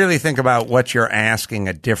 if you really think about what you're asking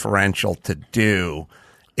a differential to do,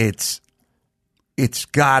 it's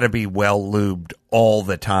got to be well lubed all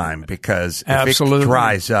the time, because if Absolutely. it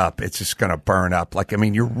dries up, it's just going to burn up. Like, I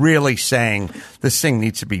mean, you're really saying this thing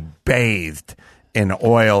needs to be bathed in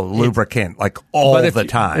oil, lubricant, like all the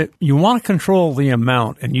time. You want to control the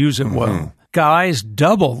amount and use it well. Guys,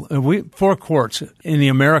 double 4 quarts in the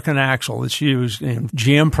American axle that's used in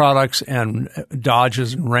GM products and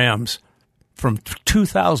Dodges and Rams from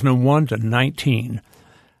 2001 to 19.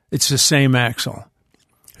 It's the same axle.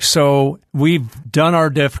 So we've done our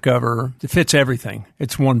diff cover. It fits everything.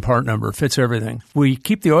 It's one part number. It fits everything. We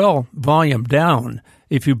keep the oil volume down.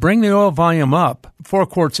 If you bring the oil volume up, 4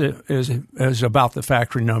 quarts is about the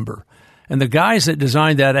factory number. And the guys that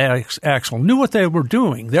designed that axle knew what they were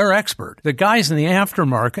doing. They're expert. The guys in the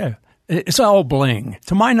aftermarket, it's all bling.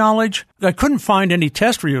 To my knowledge, I couldn't find any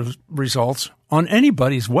test results on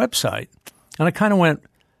anybody's website. And I kind of went,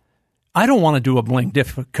 I don't want to do a bling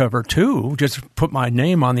diff cover too, just put my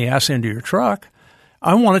name on the ass end of your truck.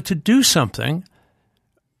 I wanted to do something.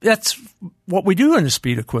 That's what we do in the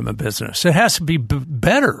speed equipment business. It has to be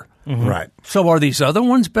better. Mm-hmm. Right. So are these other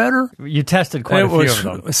ones better? You tested quite a few of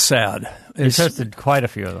them. It was sad. You tested quite a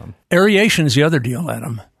few of them. Aeration is the other deal,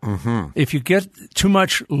 Adam. Mm-hmm. If you get too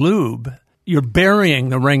much lube, you're burying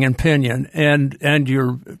the ring and pinion and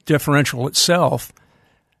your differential itself,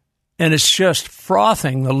 and it's just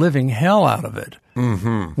frothing the living hell out of it.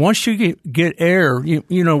 Mm-hmm. Once you get air,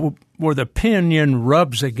 you know, where the pinion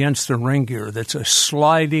rubs against the ring gear, that's a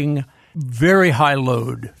sliding, very high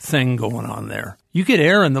load thing going on there. You get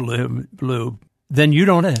air in the lube, then you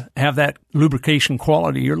don't have that lubrication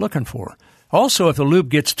quality you're looking for. Also, if the lube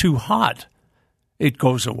gets too hot, it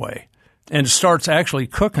goes away and starts actually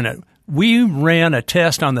cooking it. We ran a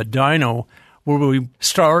test on the dyno where we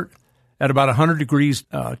start at about 100 degrees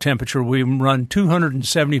temperature. We run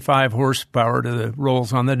 275 horsepower to the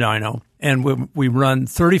rolls on the dyno, and we run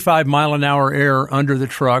 35 mile an hour air under the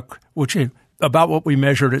truck, which is about what we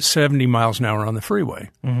measured at 70 miles an hour on the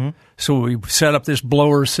freeway. Mm-hmm. So we set up this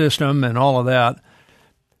blower system and all of that.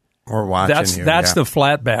 We're watching that's the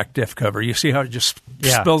flat back diff cover. You see how it just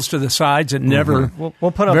spills to the sides? It never.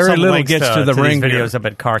 We'll put up very some little links gets to the ring these gear. videos up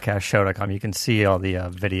at carcastshow.com. You can see all the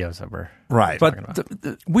videos that we're right. But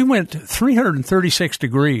we went 336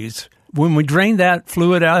 degrees when we drained that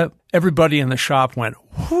fluid out, everybody in the shop went,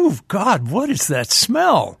 "Whew, God, what is that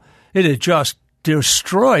smell?" It had just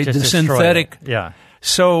destroyed the synthetic. Yeah.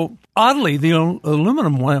 So oddly, the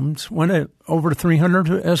aluminum ones went over to 300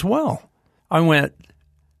 as well. I went,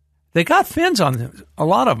 they got fins on them, a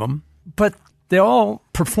lot of them, but they all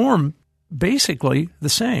perform basically the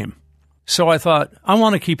same. So I thought, I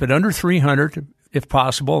want to keep it under 300 if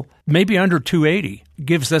possible, maybe under 280.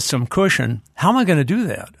 Gives us some cushion. How am I going to do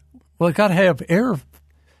that? Well, I got to have air.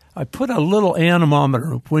 I put a little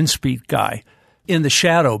anemometer, wind speed guy, in the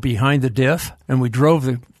shadow behind the diff, and we drove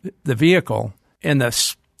the vehicle, and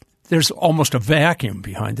there's almost a vacuum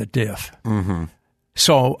behind the diff. Mm-hmm.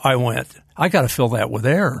 So I went, I got to fill that with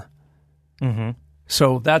air. Mm-hmm.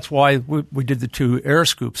 So that's why we did the 2 air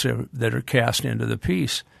scoops that are cast into the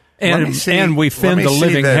piece. And we finned the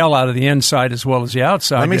living hell out of the inside as well as the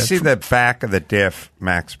outside. Let me see the back of the diff,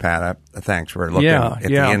 Max Pat. Thanks for looking at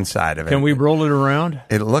the inside of it. Can we roll it around?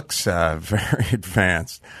 It looks very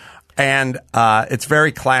advanced. And it's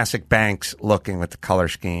very classic Banks looking with the color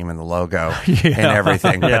scheme and the logo and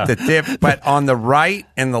everything. But the diff, but on the right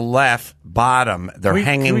and the left bottom, they're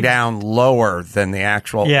hanging down lower than the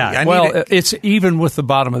actual. Yeah, it's even with the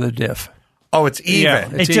bottom of the diff. Oh, it's even.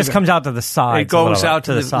 Yeah, it just comes out to the sides. It goes out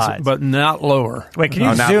to the sides, but not lower. Wait, can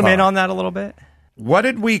you zoom in on that a little bit? What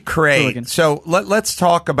did we create? So let's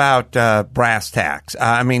talk about brass tacks.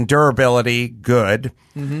 I mean, durability, good.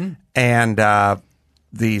 Mm-hmm. And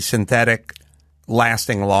the synthetic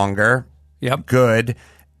lasting longer, good.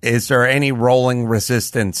 Is there any rolling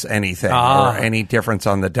resistance, anything, or any difference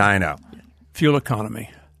on the dyno? Fuel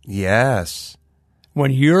economy. Yes.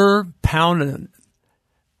 When you're pounding,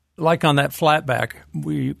 like on that flatback,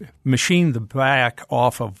 we machined the back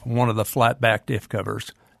off of one of the flatback diff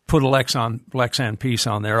covers, put a Lexan piece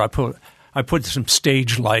on there. I put some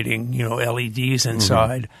stage lighting, LEDs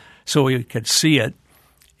inside, so we could see it.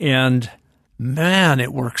 And man,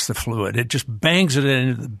 it works the fluid. It just bangs it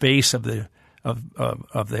into the base of the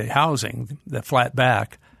housing, the flat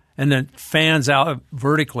back, and then fans out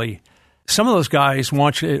vertically. Some of those guys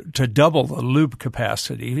want you to double the lube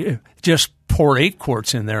capacity. Just pour 8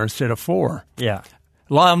 quarts in there instead of 4. Yeah.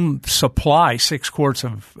 A lot of them supply 6 quarts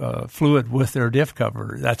of fluid with their diff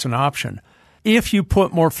cover. That's an option. If you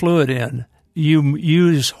put more fluid in, you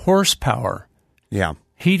use horsepower. Yeah.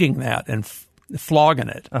 Heating that and flogging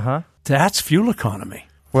it. Uh-huh. That's fuel economy.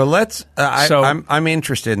 Well, let's. I'm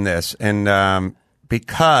interested in this, and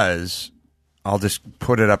because I'll just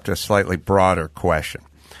put it up to a slightly broader question.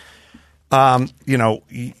 You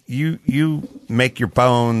make your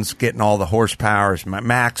bones getting all the horsepower,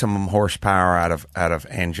 maximum horsepower out of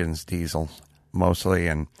engines, diesel mostly,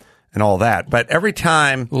 and all that. But every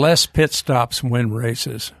time, less pit stops win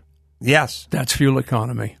races. Yes, that's fuel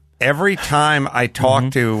economy. Every time I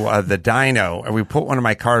talk to the dyno, and we put one of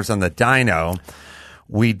my cars on the dyno,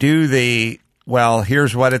 we do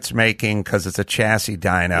here's what it's making because it's a chassis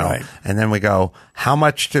dyno. Right. And then we go, how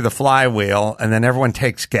much to the flywheel? And then everyone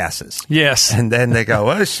takes guesses. Yes. And then they go,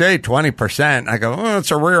 well, say 20%. I go, oh,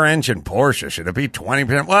 it's a rear engine Porsche. Should it be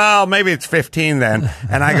 20%? Well, maybe it's 15 then.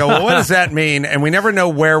 And I go, well, what does that mean? And we never know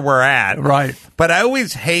where we're at. Right. But I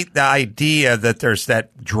always hate the idea that there's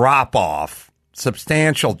that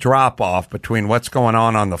substantial drop-off between what's going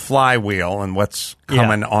on the flywheel and what's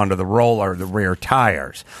coming onto the roller, the rear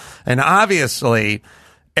tires. And obviously,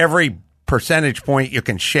 every percentage point you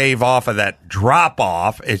can shave off of that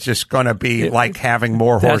drop-off is just going to be like having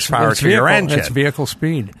more horsepower to your engine. That's vehicle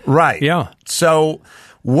speed. Right. Yeah. So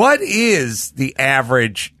what is the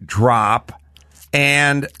average drop,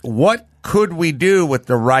 and what could we do with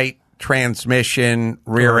the right transmission,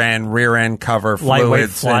 rear end cover, fluids, lightweight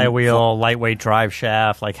flywheel, lightweight drive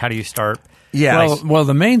shaft? Like, how do you start? Yeah. Well,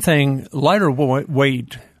 the main thing, lighter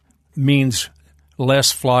weight means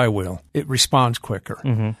less flywheel. It responds quicker.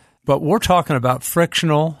 Mm-hmm. But we're talking about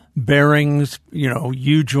frictional, bearings,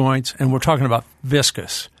 U-joints, and we're talking about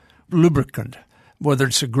viscous, lubricant, whether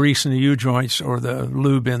it's the grease in the U-joints or the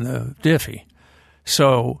lube in the diffie.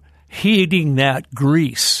 So heating that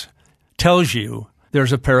grease tells you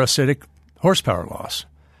there's a parasitic horsepower loss.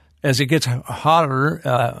 As it gets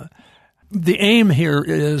hotter, the aim here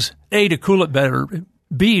is A, to cool it better,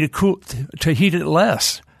 B, to heat it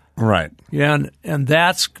less. Right. Yeah, and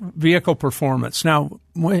that's vehicle performance. Now,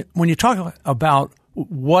 when you talk about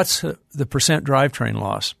what's the percent drivetrain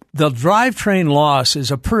loss, the drivetrain loss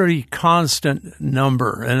is a pretty constant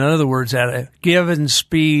number. In other words, at a given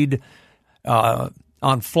speed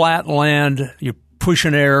on flat land, you push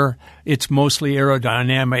an air, it's mostly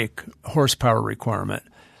aerodynamic horsepower requirement.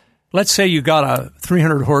 Let's say you got a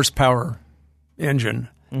 300 horsepower engine.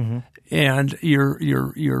 Mm-hmm. and your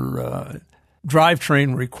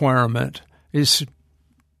drivetrain requirement is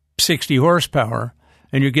 60 horsepower,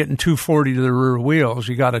 and you're getting 240 to the rear wheels,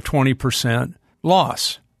 you got a 20%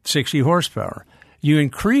 loss, 60 horsepower. You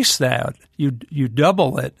increase that, you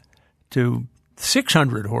double it to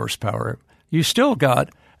 600 horsepower, you still got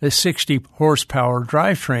a 60 horsepower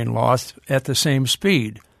drivetrain loss at the same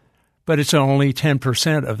speed, but it's only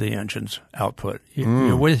 10% of the engine's output.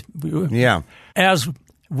 Yeah. As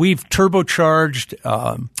we've turbocharged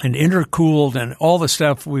and intercooled and all the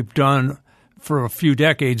stuff we've done for a few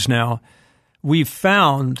decades now, we've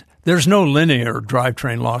found there's no linear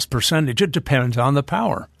drivetrain loss percentage. It depends on the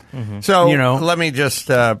power. Mm-hmm. So let me just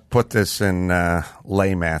put this in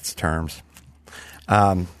layman's terms.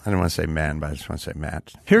 I don't want to say man, but I just want to say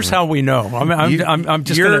Matt. Here's how we know. I'm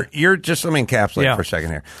just going to... You're just, let me encapsulate for a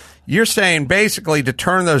second here. You're saying basically to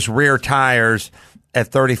turn those rear tires at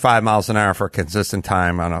 35 miles an hour for a consistent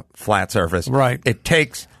time on a flat surface, right, it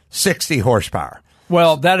takes 60 horsepower.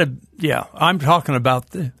 Well, I'm talking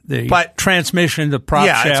about the transmission, the prop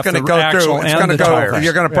shaft, it's going to go axle, through. It's going to go. tires.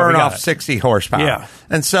 You're going to burn off 60 horsepower. Yeah.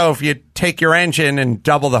 And so if you take your engine and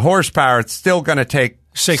double the horsepower, it's still going to take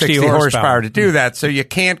 60 horsepower to do that. So you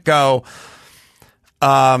can't go.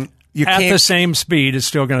 At the same speed, it's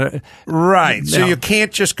still going to. Right. So you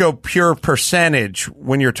can't just go pure percentage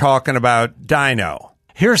when you're talking about dyno.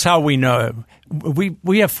 Here's how we know.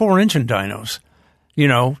 We have 4-engine dynos,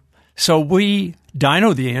 so we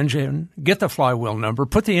dyno the engine, get the flywheel number,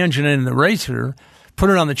 put the engine in the racer, put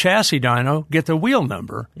it on the chassis dyno, get the wheel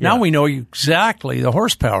number. Yeah. Now we know exactly the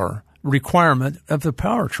horsepower requirement of the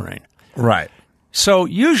powertrain. Right. So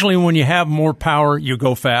usually when you have more power, you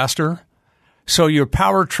go faster. So your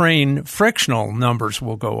powertrain frictional numbers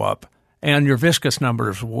will go up and your viscous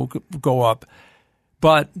numbers will go up.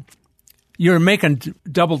 But you're making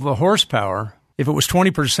double the horsepower. If it was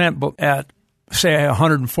 20% at, say,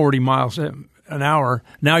 140 miles an hour,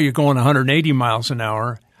 now you're going 180 miles an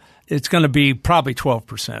hour. It's going to be probably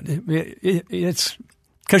 12%. It's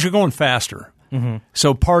because you're going faster. Mm-hmm.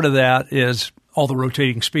 So part of that is all the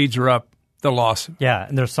rotating speeds are up. The loss,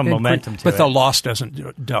 and there's some momentum to it, but the loss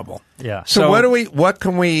doesn't double. Yeah. So what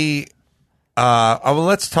can we?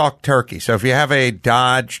 Let's talk Turkey. So if you have a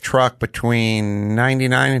Dodge truck between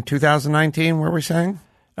 99 and 2019, what were we saying?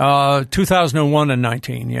 2001 and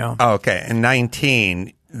 19. Yeah. Oh, okay, and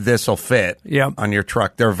 19, this will fit. Yep. On your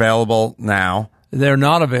truck. They're available now. They're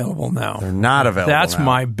not available now. They're not available. That's now.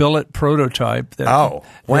 my billet prototype.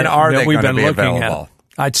 When are they going to be available?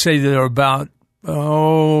 I'd say they're about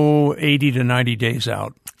 80 to 90 days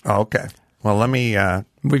out. Oh, okay. Well, let me...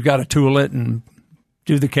 We've got to tool it and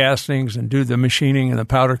do the castings and do the machining and the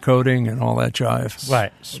powder coating and all that jive.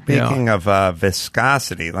 Right. Speaking of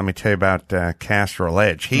viscosity, let me tell you about Castrol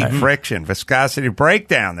Edge. Heat, friction, viscosity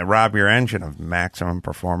breakdown that rob your engine of maximum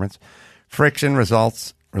performance. Friction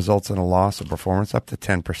results in a loss of performance up to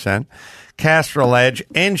 10%. Castrol Edge,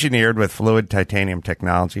 engineered with fluid titanium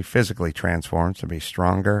technology, physically transforms to be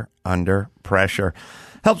stronger under pressure.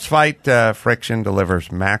 Helps fight friction,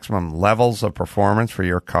 delivers maximum levels of performance for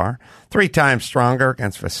your car. 3 times stronger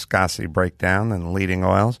against viscosity breakdown than leading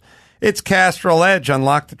oils. It's Castrol Edge.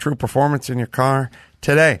 Unlock the true performance in your car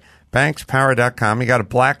today. BanksPower.com. You got a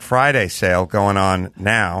Black Friday sale going on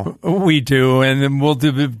now. We do, and then we'll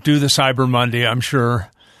do the Cyber Monday, I'm sure.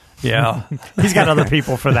 Yeah. He's got other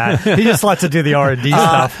people for that. He just likes to do the R&D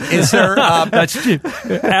stuff. Is there? That's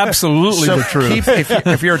absolutely the truth.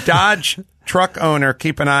 If you're a Dodge truck owner,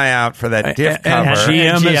 keep an eye out for that diff cover. And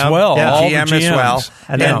GM as well. Yeah. All GM the as well.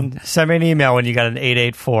 And then send me an email when you got an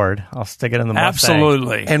 8.8 Ford. I'll stick it in the Mustang.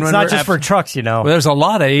 Absolutely. And it's not just for trucks, Well, there's a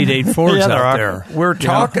lot of 8.8 Fords out there. We're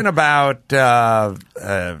talking about...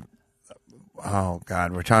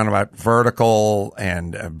 we're talking about vertical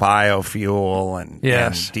and biofuel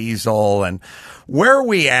and diesel. And where are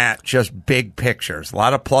we at? Just big pictures. A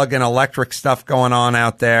lot of plug-in electric stuff going on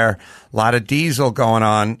out there. A lot of diesel going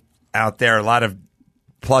on out there. A lot of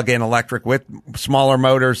plug-in electric with smaller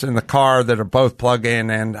motors in the car that are both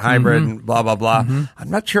plug-in and hybrid and blah, blah, blah. Mm-hmm.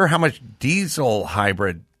 I'm not sure how much diesel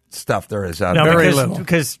hybrid stuff there is out there. Very little.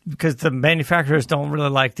 Because the manufacturers don't really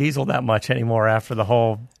like diesel that much anymore after the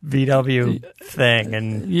whole VW thing.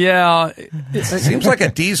 And it seems like a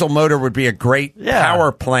diesel motor would be a great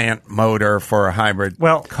power plant motor for a hybrid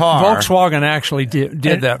car. Volkswagen actually did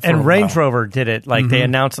that for and Range Rover did it. Like they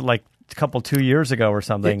announced it like a couple 2 years ago or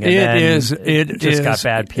something. It just got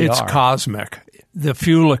bad PR. It's cosmic. The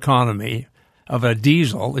fuel economy of a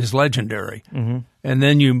diesel is legendary. Mm-hmm. And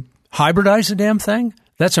then you hybridize the damn thing?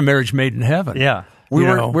 That's a marriage made in heaven. Yeah. We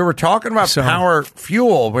were talking about power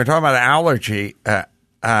fuel. We were talking about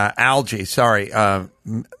algae,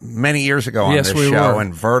 many years ago on Yes, this we show, were.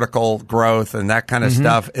 and vertical growth and that kind of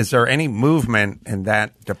stuff. Is there any movement in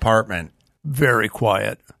that department? Very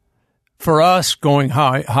quiet. For us, going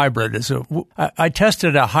hybrid is I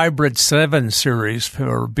tested a hybrid 7 Series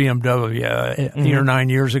for BMW 8 or 9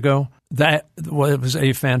 years ago. That was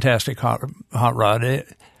a fantastic hot rod.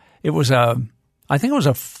 It was I think it was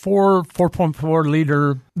a 4.4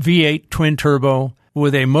 liter V8 twin turbo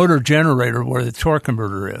with a motor generator where the torque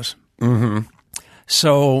converter is. Mm-hmm.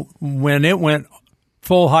 So when it went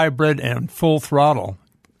full hybrid and full throttle,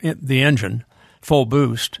 the engine, full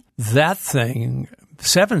boost, that thing,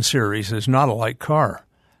 7 Series, is not a light car.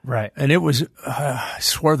 Right. And it was, I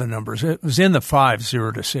swear the numbers, it was in the 5,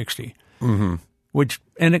 0 to 60. Mm-hmm.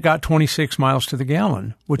 And it got 26 miles to the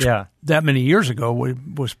gallon, which that many years ago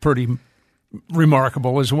was pretty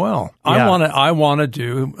remarkable as well. Yeah. I want to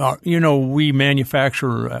do, we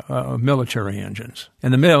manufacture military engines,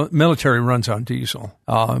 and the military runs on diesel.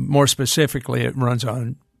 More specifically, it runs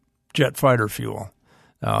on jet fighter fuel,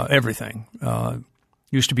 everything.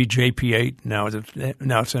 Used to be JP8,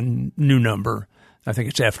 now it's a new number. I think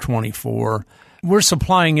it's F-24. We're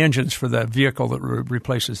supplying engines for that vehicle that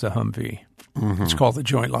replaces the Humvee. Mm-hmm. It's called the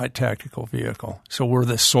Joint Light Tactical Vehicle. So we're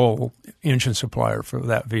the sole engine supplier for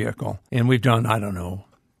that vehicle. And we've done,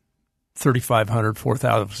 3,500,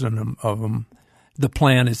 4,000 of them. The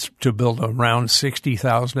plan is to build around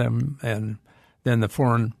 60,000 of them, and then the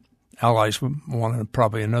foreign allies wanted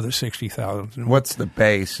probably another 60,000. What's the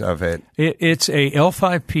base of it? It's a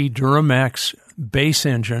L5P Duramax base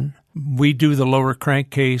engine. We do the lower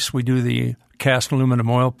crankcase. We do the cast aluminum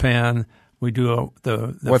oil pan. We do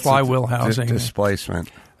the flywheel housing. Displacement?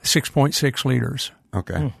 6.6 liters.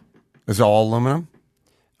 Okay. Is it all aluminum?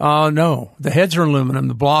 No. The heads are aluminum.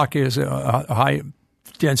 The block is a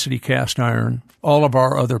high-density cast iron. All of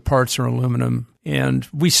our other parts are aluminum. And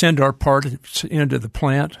we send our parts into the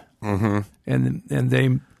plant, and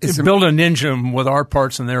they build an engine with our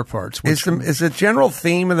parts and their parts. Is the general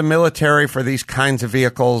theme of the military for these kinds of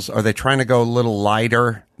vehicles, are they trying to go a little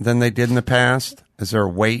lighter than they did in the past? Is there a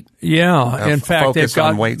weight? Yeah. In fact, they've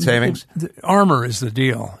got on weight savings. Armor is the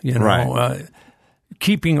deal. Right.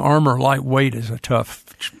 Keeping armor lightweight is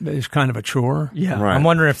kind of a chore. Yeah. Right. I'm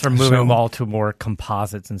wondering if they're moving all to more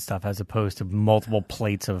composites and stuff as opposed to multiple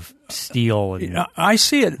plates of steel. I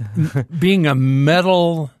see it being a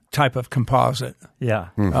metal type of composite. Yeah.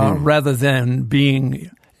 Rather than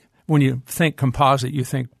being, when you think composite, you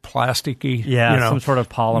think plasticky. Yeah, some sort of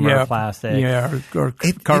polymer plastic. Yeah, or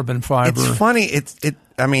carbon fiber. It's funny.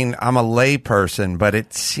 I'm a lay person, but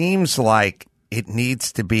it seems like it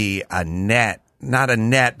needs to be a net, not a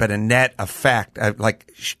net, but a net effect,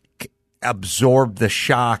 absorb the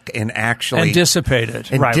shock and actually dissipate it,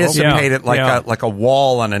 dissipate it like a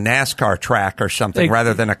wall on a NASCAR track or something,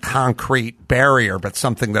 rather than a concrete barrier, but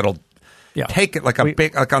something that'll take it like on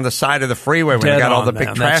the side of the freeway when you got all the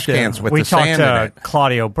big trash cans with the sand in it. We talked to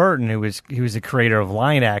Claudio Burton, he was the creator of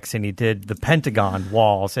Line-X, and he did the Pentagon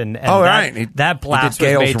walls, and that blast he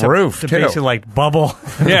did was Gale's made roof to too. basically like bubble.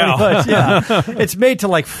 It's made to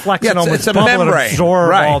like flex and almost it's a bubble membrane. and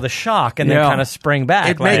absorb all the shock, and then kind of spring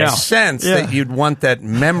back. It makes sense that you'd want that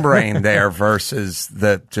membrane there versus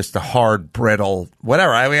just the hard, brittle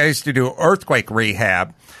whatever. I used to do earthquake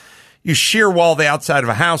rehab. You shear wall the outside of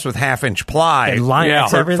a house with 1/2-inch ply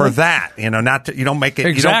for that. You don't make it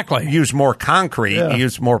exactly. You don't use more concrete. You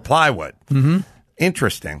use more plywood. Mm-hmm.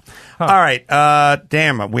 Interesting. All right.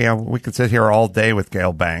 Damn, we could sit here all day with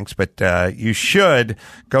Gale Banks, but you should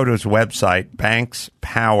go to his website,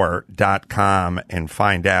 bankspower.com, and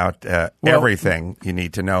find out everything you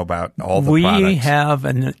need to know about all the products. We have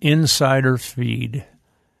an insider feed.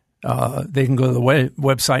 They can go to the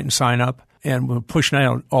website and sign up. And we're pushing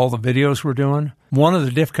out all the videos we're doing. One of the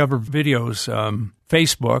diff cover videos,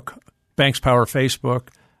 Facebook, Banks Power Facebook,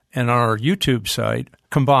 and our YouTube site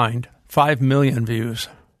combined 5 million views.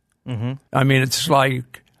 Mm-hmm. I mean, it's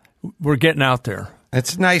like we're getting out there.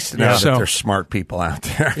 It's nice to know that there's smart people out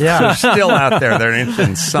there. Yeah. They're still out there. They're interested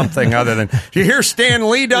in something other than, did you hear Stan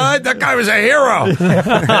Lee died? That guy was a hero.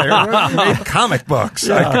 He made comic books.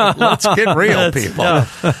 Let's get real, people.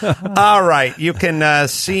 All right. You can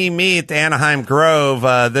see me at the Anaheim Grove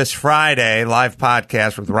this Friday, live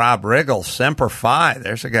podcast with Rob Riggle, Semper Fi.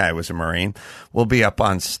 There's a guy who was a Marine. We'll be up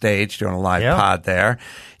on stage doing a live pod there.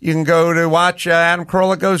 You can go to watch Adam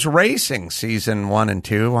Carolla Goes Racing, Season 1 and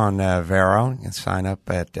 2 on Vero. You can sign up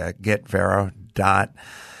at get.vero.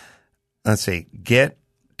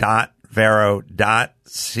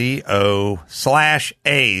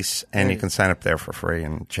 vero.co/ace, and you can sign up there for free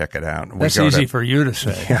and check it out. That's easy for you to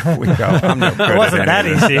say. Yeah, we go. I'm no good. It wasn't that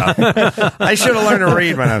easy. I should have learned to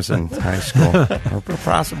read when I was in high school, or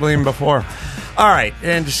possibly even before. All right,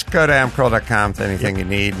 and just go to amcurl.com to anything you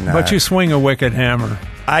need. And, but you swing a wicked hammer.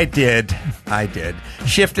 I did.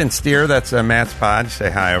 Shift and Steer, that's Matt's pod. Say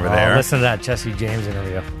hi over there. Listen to that Jesse James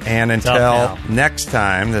interview. And until next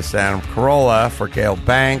time, this is Adam Carolla for Gale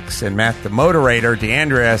Banks and Matt the Moderator.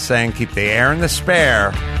 DeAndrea saying keep the air in the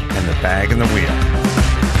spare and the bag in the wheel.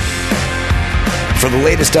 For the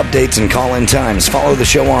latest updates and call-in times, follow the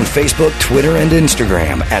show on Facebook, Twitter, and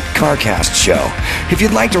Instagram at CarCast Show. If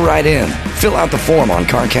you'd like to write in, fill out the form on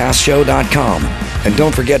CarCastShow.com. And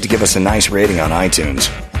don't forget to give us a nice rating on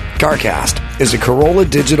iTunes. CarCast is a Corolla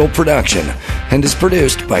digital production and is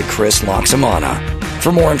produced by Chris Loxamana.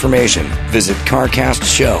 For more information, visit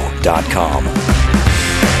CarCastShow.com.